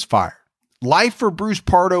that he was fired. Life for Bruce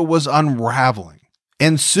Pardo was unraveling,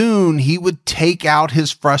 and soon he would take out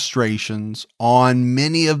his frustrations on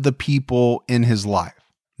many of the people in his life.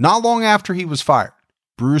 Not long after he was fired,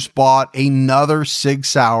 Bruce bought another Sig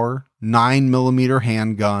Sauer 9mm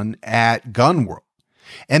handgun at Gun World.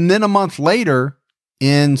 And then a month later,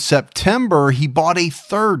 in September, he bought a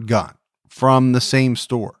third gun from the same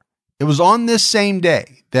store. It was on this same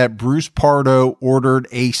day that Bruce Pardo ordered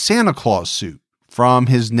a Santa Claus suit from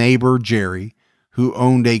his neighbor, Jerry, who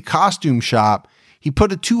owned a costume shop. He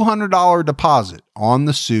put a $200 deposit on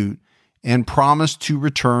the suit and promised to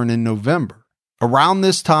return in November. Around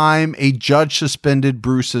this time, a judge suspended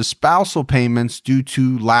Bruce's spousal payments due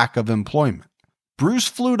to lack of employment. Bruce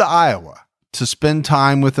flew to Iowa to spend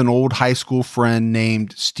time with an old high school friend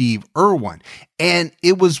named Steve Irwin. And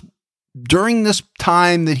it was during this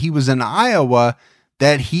time that he was in Iowa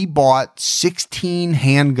that he bought 16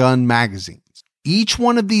 handgun magazines. Each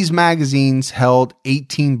one of these magazines held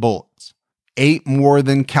 18 bullets, 8 more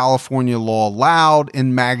than California law allowed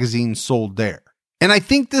in magazines sold there. And I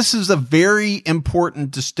think this is a very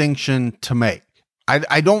important distinction to make.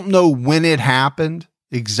 I don't know when it happened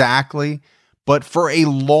exactly, but for a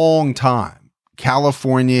long time,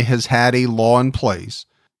 California has had a law in place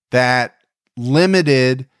that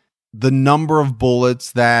limited the number of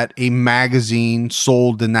bullets that a magazine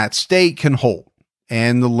sold in that state can hold.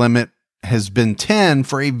 And the limit has been 10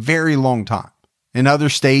 for a very long time. In other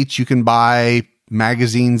states, you can buy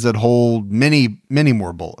magazines that hold many, many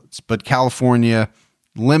more bullets, but California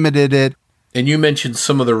limited it. And you mentioned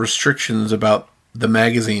some of the restrictions about the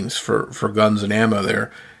magazines for guns and ammo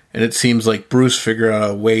there, and it seems like Bruce figured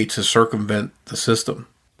out a way to circumvent the system.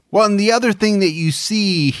 Well, and the other thing that you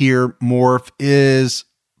see here, Morph, is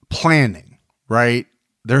planning, right?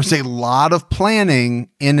 There's a lot of planning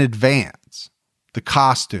in advance. The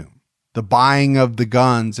costume, the buying of the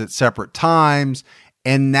guns at separate times,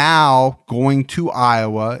 and now going to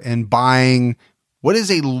Iowa and buying what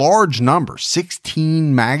is a large number,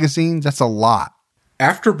 16 magazines. That's a lot.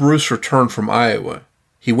 After Bruce returned from Iowa,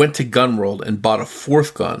 he went to Gun World and bought a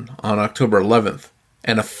 4th gun on October 11th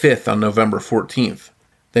and a 5th on November 14th.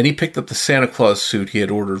 Then he picked up the Santa Claus suit he had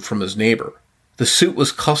ordered from his neighbor. The suit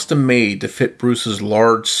was custom made to fit Bruce's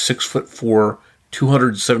large 6'4",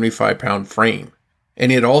 275-pound frame,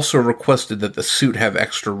 and he had also requested that the suit have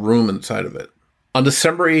extra room inside of it. On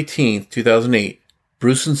December 18th, 2008,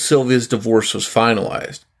 Bruce and Sylvia's divorce was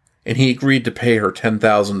finalized, and he agreed to pay her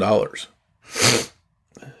 $10,000.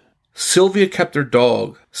 Sylvia kept her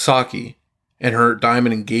dog, Saki, and her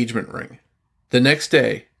diamond engagement ring. The next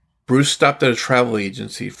day, Bruce stopped at a travel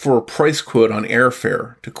agency for a price quote on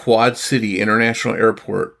airfare to Quad City International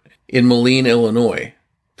Airport in Moline, Illinois,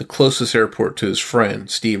 the closest airport to his friend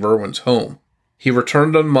Steve Irwin's home. He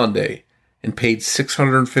returned on Monday and paid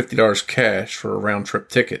 $650 cash for a round-trip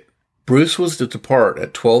ticket. Bruce was to depart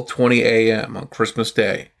at 12:20 a.m. on Christmas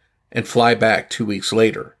Day and fly back 2 weeks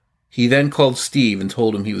later. He then called Steve and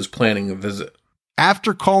told him he was planning a visit.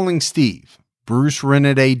 After calling Steve, Bruce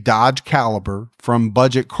rented a Dodge Caliber from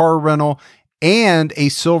Budget Car Rental and a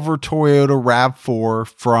silver Toyota RAV4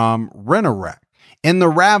 from Rent-A-Wreck. In the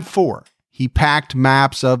RAV4, he packed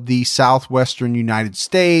maps of the southwestern United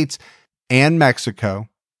States and Mexico,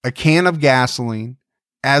 a can of gasoline,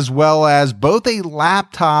 as well as both a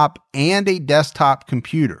laptop and a desktop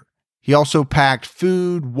computer. He also packed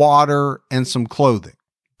food, water, and some clothing.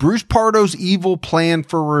 Bruce Pardo's evil plan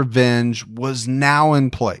for revenge was now in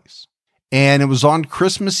place. And it was on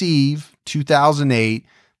Christmas Eve, 2008,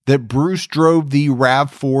 that Bruce drove the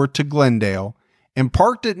RAV4 to Glendale and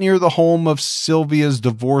parked it near the home of Sylvia's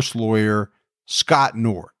divorce lawyer, Scott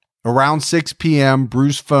Nord. Around 6 p.m.,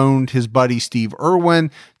 Bruce phoned his buddy Steve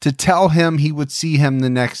Irwin to tell him he would see him the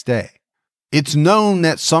next day. It's known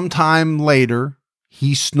that sometime later,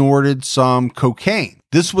 he snorted some cocaine.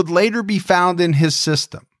 This would later be found in his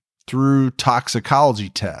system. through toxicology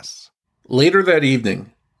tests. Later that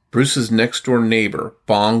evening, Bruce's next-door neighbor,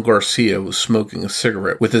 Bong Garcia, was smoking a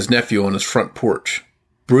cigarette with his nephew on his front porch.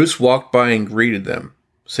 Bruce walked by and greeted them,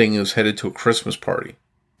 saying he was headed to a Christmas party.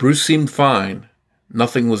 Bruce seemed fine.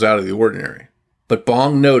 Nothing was out of the ordinary. But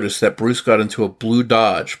Bong noticed that Bruce got into a blue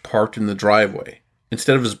Dodge parked in the driveway,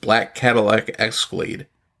 instead of his black Cadillac Escalade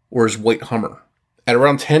or his white Hummer. At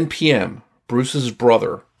around 10 p.m., Bruce's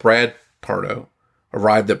brother, Brad Pardo,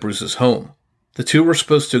 arrived at Bruce's home. The two were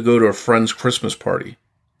supposed to go to a friend's Christmas party,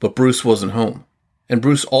 but Bruce wasn't home. And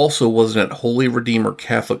Bruce also wasn't at Holy Redeemer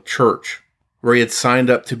Catholic Church, where he had signed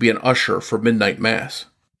up to be an usher for midnight mass.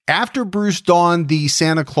 After Bruce donned the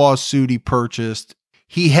Santa Claus suit he purchased,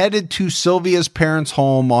 he headed to Sylvia's parents'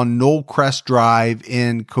 home on Knoll Crest Drive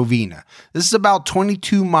in Covina. This is about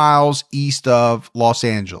 22 miles east of Los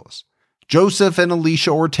Angeles. Joseph and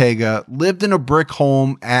Alicia Ortega lived in a brick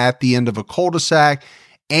home at the end of a cul-de-sac,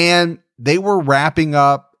 and they were wrapping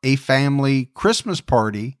up a family Christmas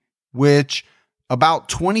party, which about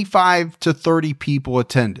 25 to 30 people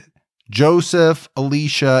attended. Joseph,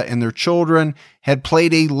 Alicia, and their children had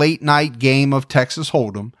played a late-night game of Texas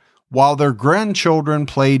Hold'em, while their grandchildren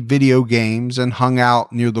played video games and hung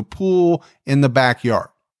out near the pool in the backyard.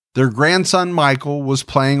 Their grandson Michael was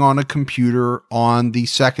playing on a computer on the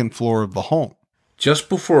second floor of the home. Just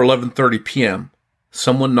before 11:30 p.m.,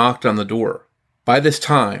 someone knocked on the door. By this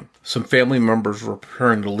time, some family members were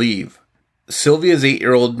preparing to leave. Sylvia's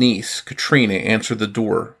 8-year-old niece, Katrina, answered the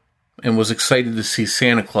door and was excited to see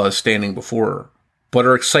Santa Claus standing before her. But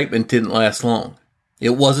her excitement didn't last long.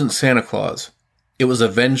 It wasn't Santa Claus. It was a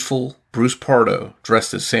vengeful Bruce Pardo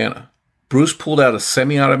dressed as Santa. Bruce pulled out a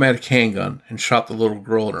semi-automatic handgun and shot the little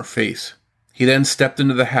girl in her face. He then stepped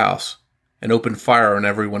into the house and opened fire on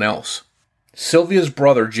everyone else. Sylvia's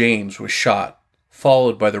brother James was shot,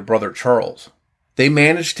 followed by their brother Charles. They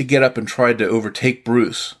managed to get up and tried to overtake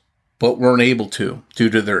Bruce, but weren't able to due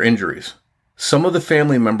to their injuries. Some of the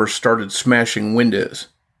family members started smashing windows,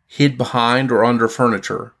 hid behind or under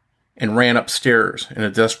furniture, and ran upstairs in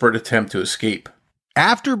a desperate attempt to escape.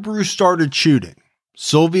 After Bruce started shooting,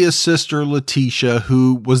 Sylvia's sister Letitia,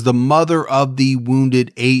 who was the mother of the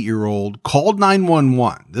wounded 8-year-old, called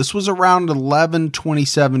 911. This was around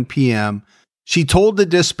 11:27 p.m. She told the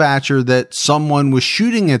dispatcher that someone was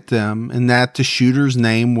shooting at them and that the shooter's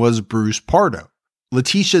name was Bruce Pardo.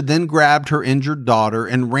 Letitia then grabbed her injured daughter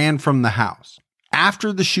and ran from the house.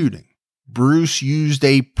 After the shooting, Bruce used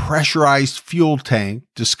a pressurized fuel tank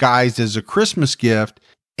disguised as a Christmas gift,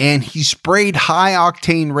 and he sprayed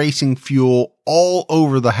high-octane racing fuel all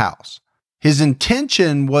over the house. His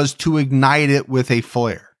intention was to ignite it with a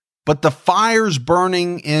flare, but the fires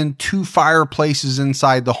burning in 2 fireplaces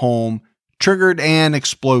inside the home triggered an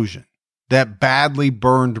explosion that badly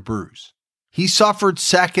burned Bruce. He suffered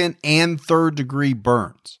 2nd and 3rd degree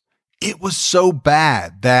burns. It was so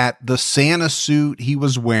bad that the Santa suit he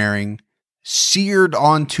was wearing seared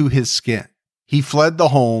onto his skin. He fled the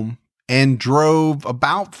home and drove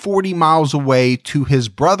about 40 miles away to his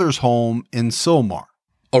brother's home in Sylmar.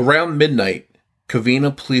 Around midnight,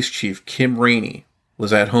 Covina Police Chief Kim Rainey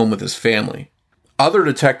was at home with his family. Other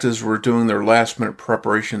detectives were doing their last-minute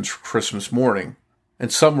preparations for Christmas morning,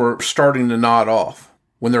 and some were starting to nod off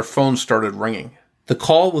when their phones started ringing. The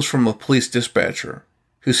call was from a police dispatcher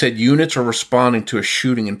who said units are responding to a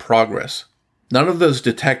shooting in progress. None of those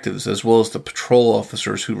detectives, as well as the patrol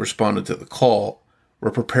officers who responded to the call,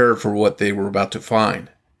 were prepared for what they were about to find.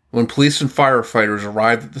 When police and firefighters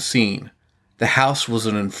arrived at the scene, the house was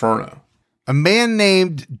an inferno. A man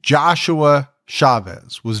named Joshua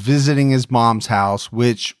Chavez was visiting his mom's house,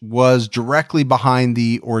 which was directly behind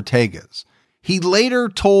the Ortegas. He later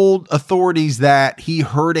told authorities that he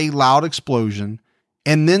heard a loud explosion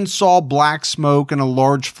and then saw black smoke and a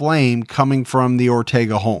large flame coming from the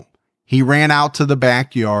Ortega home. He ran out to the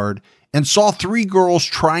backyard and saw 3 girls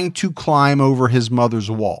trying to climb over his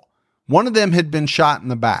mother's wall. One of them had been shot in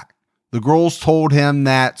the back. The girls told him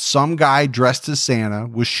that some guy dressed as Santa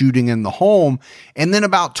was shooting in the home, and then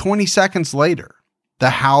about 20 seconds later, the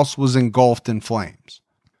house was engulfed in flames.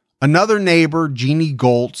 Another neighbor, Jeannie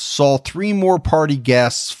Goltz, saw 3 more party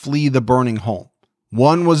guests flee the burning home.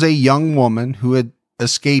 One was a young woman who had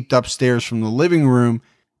escaped upstairs from the living room,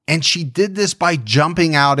 and she did this by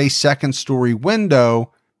jumping out a 2nd-story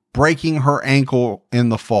window, breaking her ankle in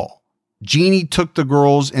the fall. Jeannie took the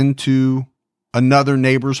girls into another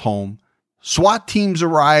neighbor's home. SWAT teams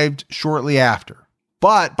arrived shortly after,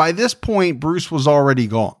 but by this point, Bruce was already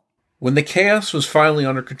gone. When the chaos was finally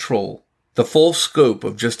under control, the full scope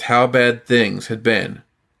of just how bad things had been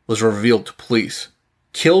was revealed to police.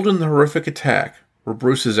 Killed in the horrific attack were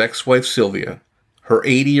Bruce's ex-wife Sylvia, her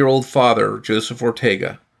 80-year-old father, Joseph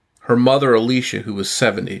Ortega, her mother, Alicia, who was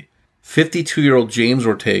 70, 52-year-old James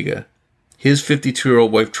Ortega, his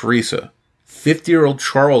 52-year-old wife, Teresa, 50-year-old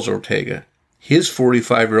Charles Ortega, his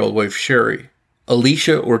 45-year-old wife, Sherry,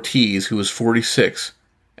 Alicia Ortiz, who was 46,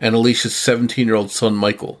 and Alicia's 17-year-old son,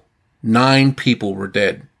 Michael. 9 people were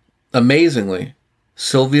dead. Amazingly,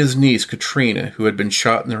 Sylvia's niece, Katrina, who had been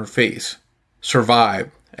shot in her face,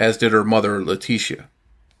 survived, as did her mother, Letitia.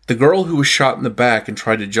 The girl who was shot in the back and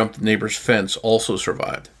tried to jump the neighbor's fence also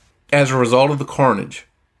survived. As a result of the carnage,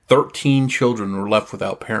 13 children were left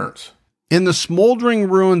without parents. In the smoldering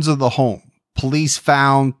ruins of the home, police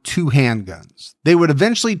found 2 handguns. They would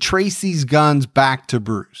eventually trace these guns back to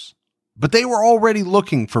Bruce. But they were already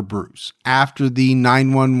looking for Bruce. After the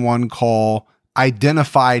 911 call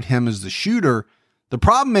identified him as the shooter, the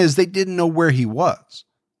problem is they didn't know where he was.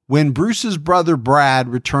 When Bruce's brother Brad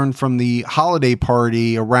returned from the holiday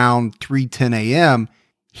party around 3:10 a.m.,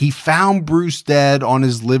 he found Bruce dead on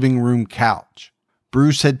his living room couch.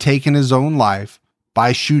 Bruce had taken his own life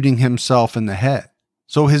by shooting himself in the head.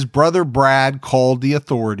 So his brother Brad called the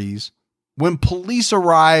authorities. When police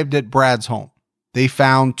arrived at Brad's home, they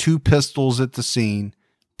found 2 pistols at the scene.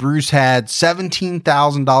 Bruce had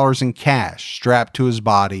 $17,000 in cash strapped to his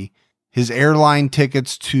body, his airline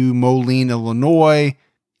tickets to Moline, Illinois,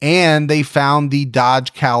 and they found the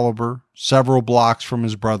Dodge Caliber several blocks from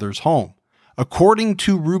his brother's home. According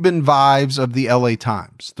to Ruben Vives of the LA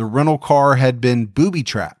Times, the rental car had been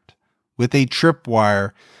booby-trapped with a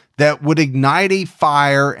tripwire that would ignite a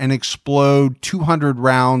fire and explode 200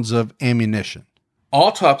 rounds of ammunition.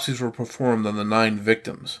 Autopsies were performed on the 9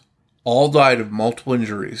 victims. All died of multiple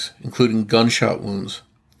injuries, including gunshot wounds,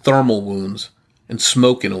 thermal wounds, and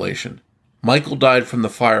smoke inhalation. Michael died from the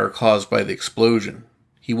fire caused by the explosion.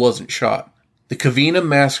 He wasn't shot. The Covina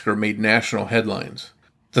massacre made national headlines.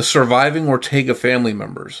 The surviving Ortega family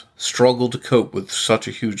members struggled to cope with such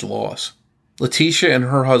a huge loss. Letitia and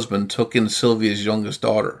her husband took in Sylvia's youngest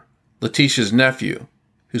daughter. Letitia's nephew,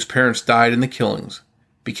 whose parents died in the killings,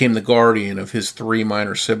 became the guardian of his 3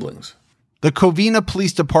 minor siblings. The Covina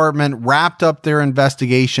Police Department wrapped up their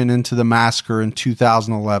investigation into the massacre in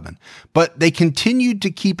 2011, but they continued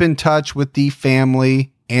to keep in touch with the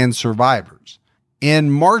family and survivors.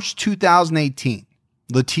 In March 2018,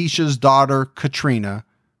 Letitia's daughter, Katrina,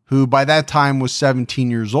 who by that time was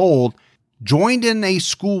 17 years old, joined in a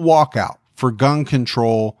school walkout for gun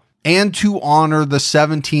control and to honor the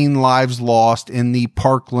 17 lives lost in the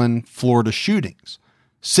Parkland, Florida shootings.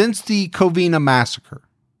 Since the Covina massacre,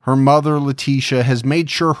 her mother, Letitia, has made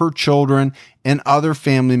sure her children and other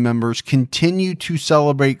family members continue to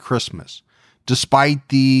celebrate Christmas, despite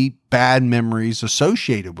the bad memories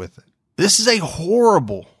associated with it. This is a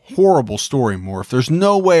horrible, horrible story, Morph. There's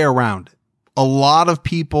no way around it. A lot of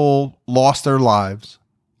people lost their lives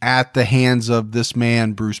at the hands of this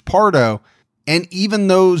man, Bruce Pardo, and even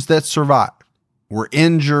those that survived were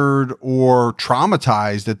injured or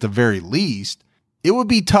traumatized at the very least. It would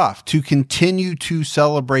be tough to continue to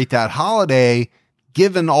celebrate that holiday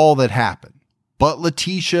given all that happened. But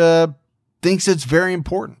Letitia thinks it's very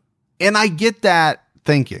important. And I get that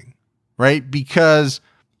thinking, right? Because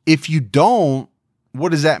if you don't, what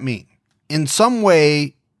does that mean? In some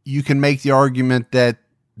way, you can make the argument that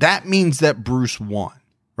that means that Bruce won,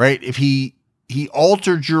 right? If he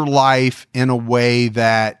altered your life in a way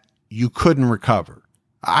that you couldn't recover.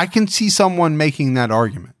 I can see someone making that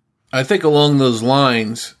argument. I think along those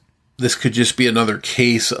lines, this could just be another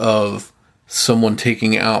case of someone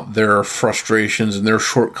taking out their frustrations and their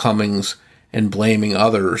shortcomings and blaming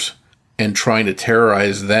others and trying to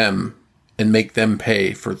terrorize them and make them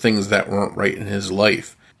pay for things that weren't right in his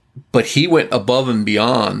life. But he went above and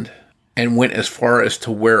beyond and went as far as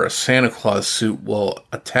to wear a Santa Claus suit while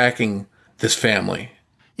attacking this family.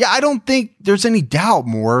 Yeah, I don't think there's any doubt,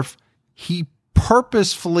 Morph. He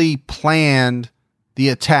purposefully planned the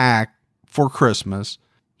attack for Christmas.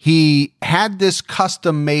 He had this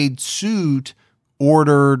custom-made suit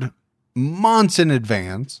ordered months in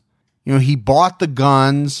advance. You know, he bought the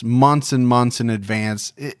guns months and months in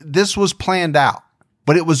advance. This was planned out,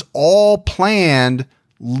 but it was all planned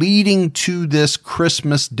leading to this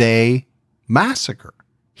Christmas Day massacre.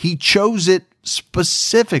 He chose it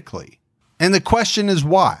specifically. And the question is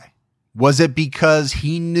why? Was it because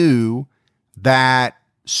he knew that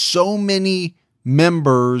so many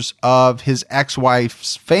members of his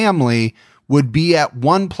ex-wife's family would be at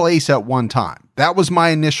one place at one time? That was my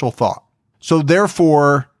initial thought. So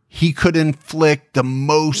therefore, he could inflict the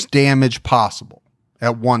most damage possible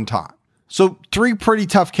at one time. So 3 pretty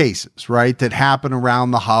tough cases, right, that happen around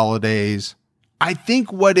the holidays. I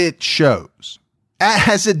think what it shows,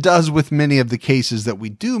 as it does with many of the cases that we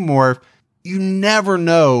do, Morph, you never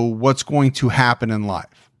know what's going to happen in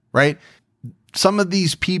life, right? Some of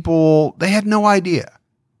these people, they had no idea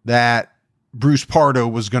that Bruce Pardo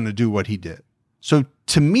was going to do what he did. So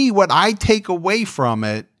to me, what I take away from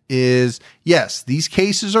it is, yes, these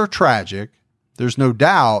cases are tragic. There's no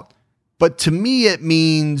doubt. But to me, it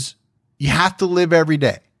means you have to live every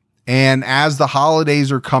day. And as the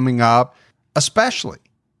holidays are coming up, especially,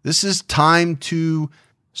 this is time to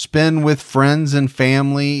spend with friends and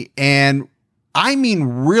family. And I mean,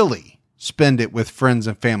 really spend it with friends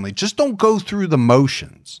and family. Just don't go through the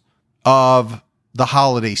motions of the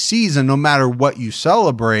holiday season, no matter what you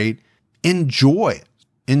celebrate. Enjoy it.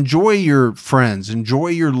 Enjoy your friends, enjoy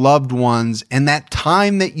your loved ones, and that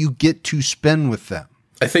time that you get to spend with them.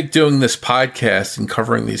 I think doing this podcast and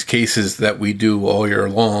covering these cases that we do all year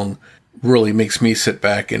long really makes me sit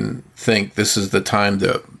back and think this is the time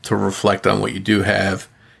to reflect on what you do have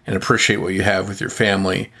and appreciate what you have with your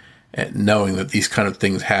family, and knowing that these kind of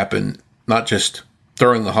things happen, not just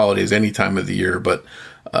during the holidays, any time of the year, but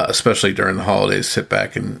especially during the holidays. Sit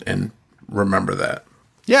back and remember that.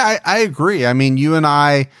 Yeah, I agree. I mean, you and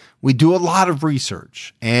I, we do a lot of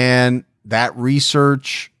research, and that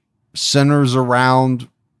research centers around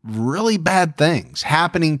really bad things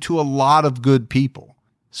happening to a lot of good people.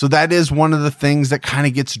 So that is one of the things that kind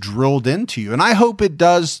of gets drilled into you. And I hope it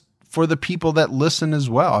does for the people that listen as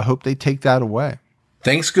well. I hope they take that away.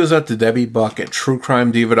 Thanks goes out to Debbie Buck at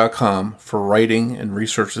TrueCrimeDiva.com for writing and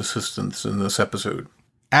research assistance in this episode.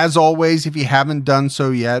 As always, if you haven't done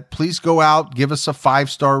so yet, please go out, give us a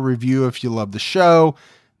 5-star review if you love the show.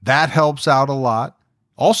 That helps out a lot.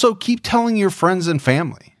 Also, keep telling your friends and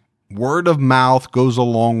family. Word of mouth goes a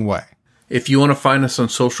long way. If you want to find us on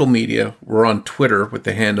social media, we're on Twitter with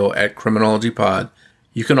the handle @CriminologyPod.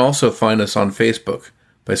 You can also find us on Facebook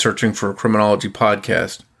by searching for Criminology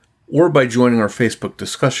Podcast, or by joining our Facebook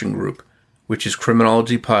discussion group, which is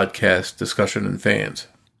Criminology Podcast Discussion and Fans.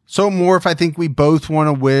 So, Morph, I think we both want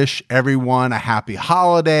to wish everyone a happy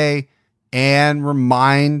holiday and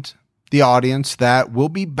remind the audience that we'll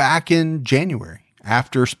be back in January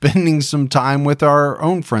after spending some time with our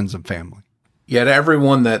own friends and family. Yeah, to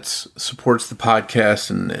everyone that supports the podcast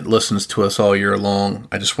and listens to us all year long,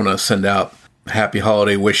 I just want to send out happy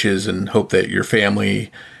holiday wishes and hope that your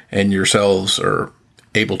family and yourselves are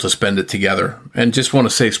able to spend it together. And just want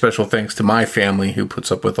to say special thanks to my family who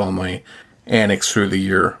puts up with all my antics through the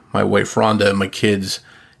year. My wife Rhonda and my kids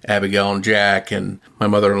Abigail and Jack, and my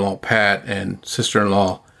mother-in-law Pat and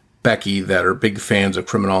sister-in-law Becky, that are big fans of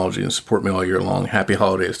criminology and support me all year long. Happy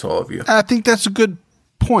holidays to all of you. I think that's a good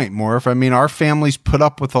point, Morph. I mean, our families put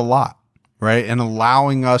up with a lot, right? And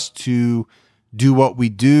allowing us to do what we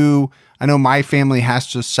do. I know my family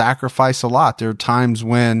has to sacrifice a lot. There are times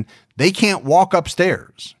when they can't walk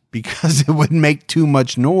upstairs because it would make too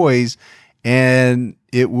much noise and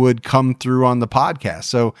it would come through on the podcast.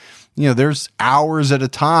 So, you know, there's hours at a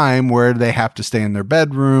time where they have to stay in their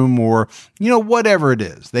bedroom or, you know, whatever it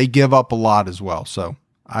is. They give up a lot as well. So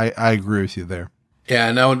I agree with you there. Yeah,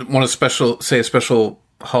 and I would want to say a special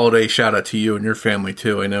holiday shout out to you and your family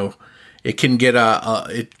too. I know it can get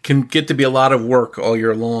to be a lot of work all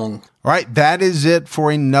year long. All right, that is it for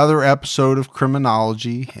another episode of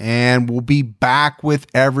Criminology, and we'll be back with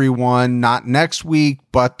everyone not next week,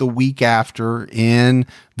 but the week after in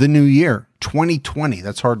the new year, 2020.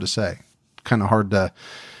 That's hard to say. Kind of hard to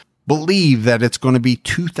believe that it's going to be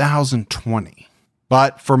 2020.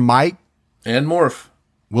 But for Mike and Morph,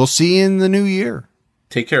 we'll see you in the new year.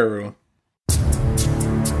 Take care, everyone.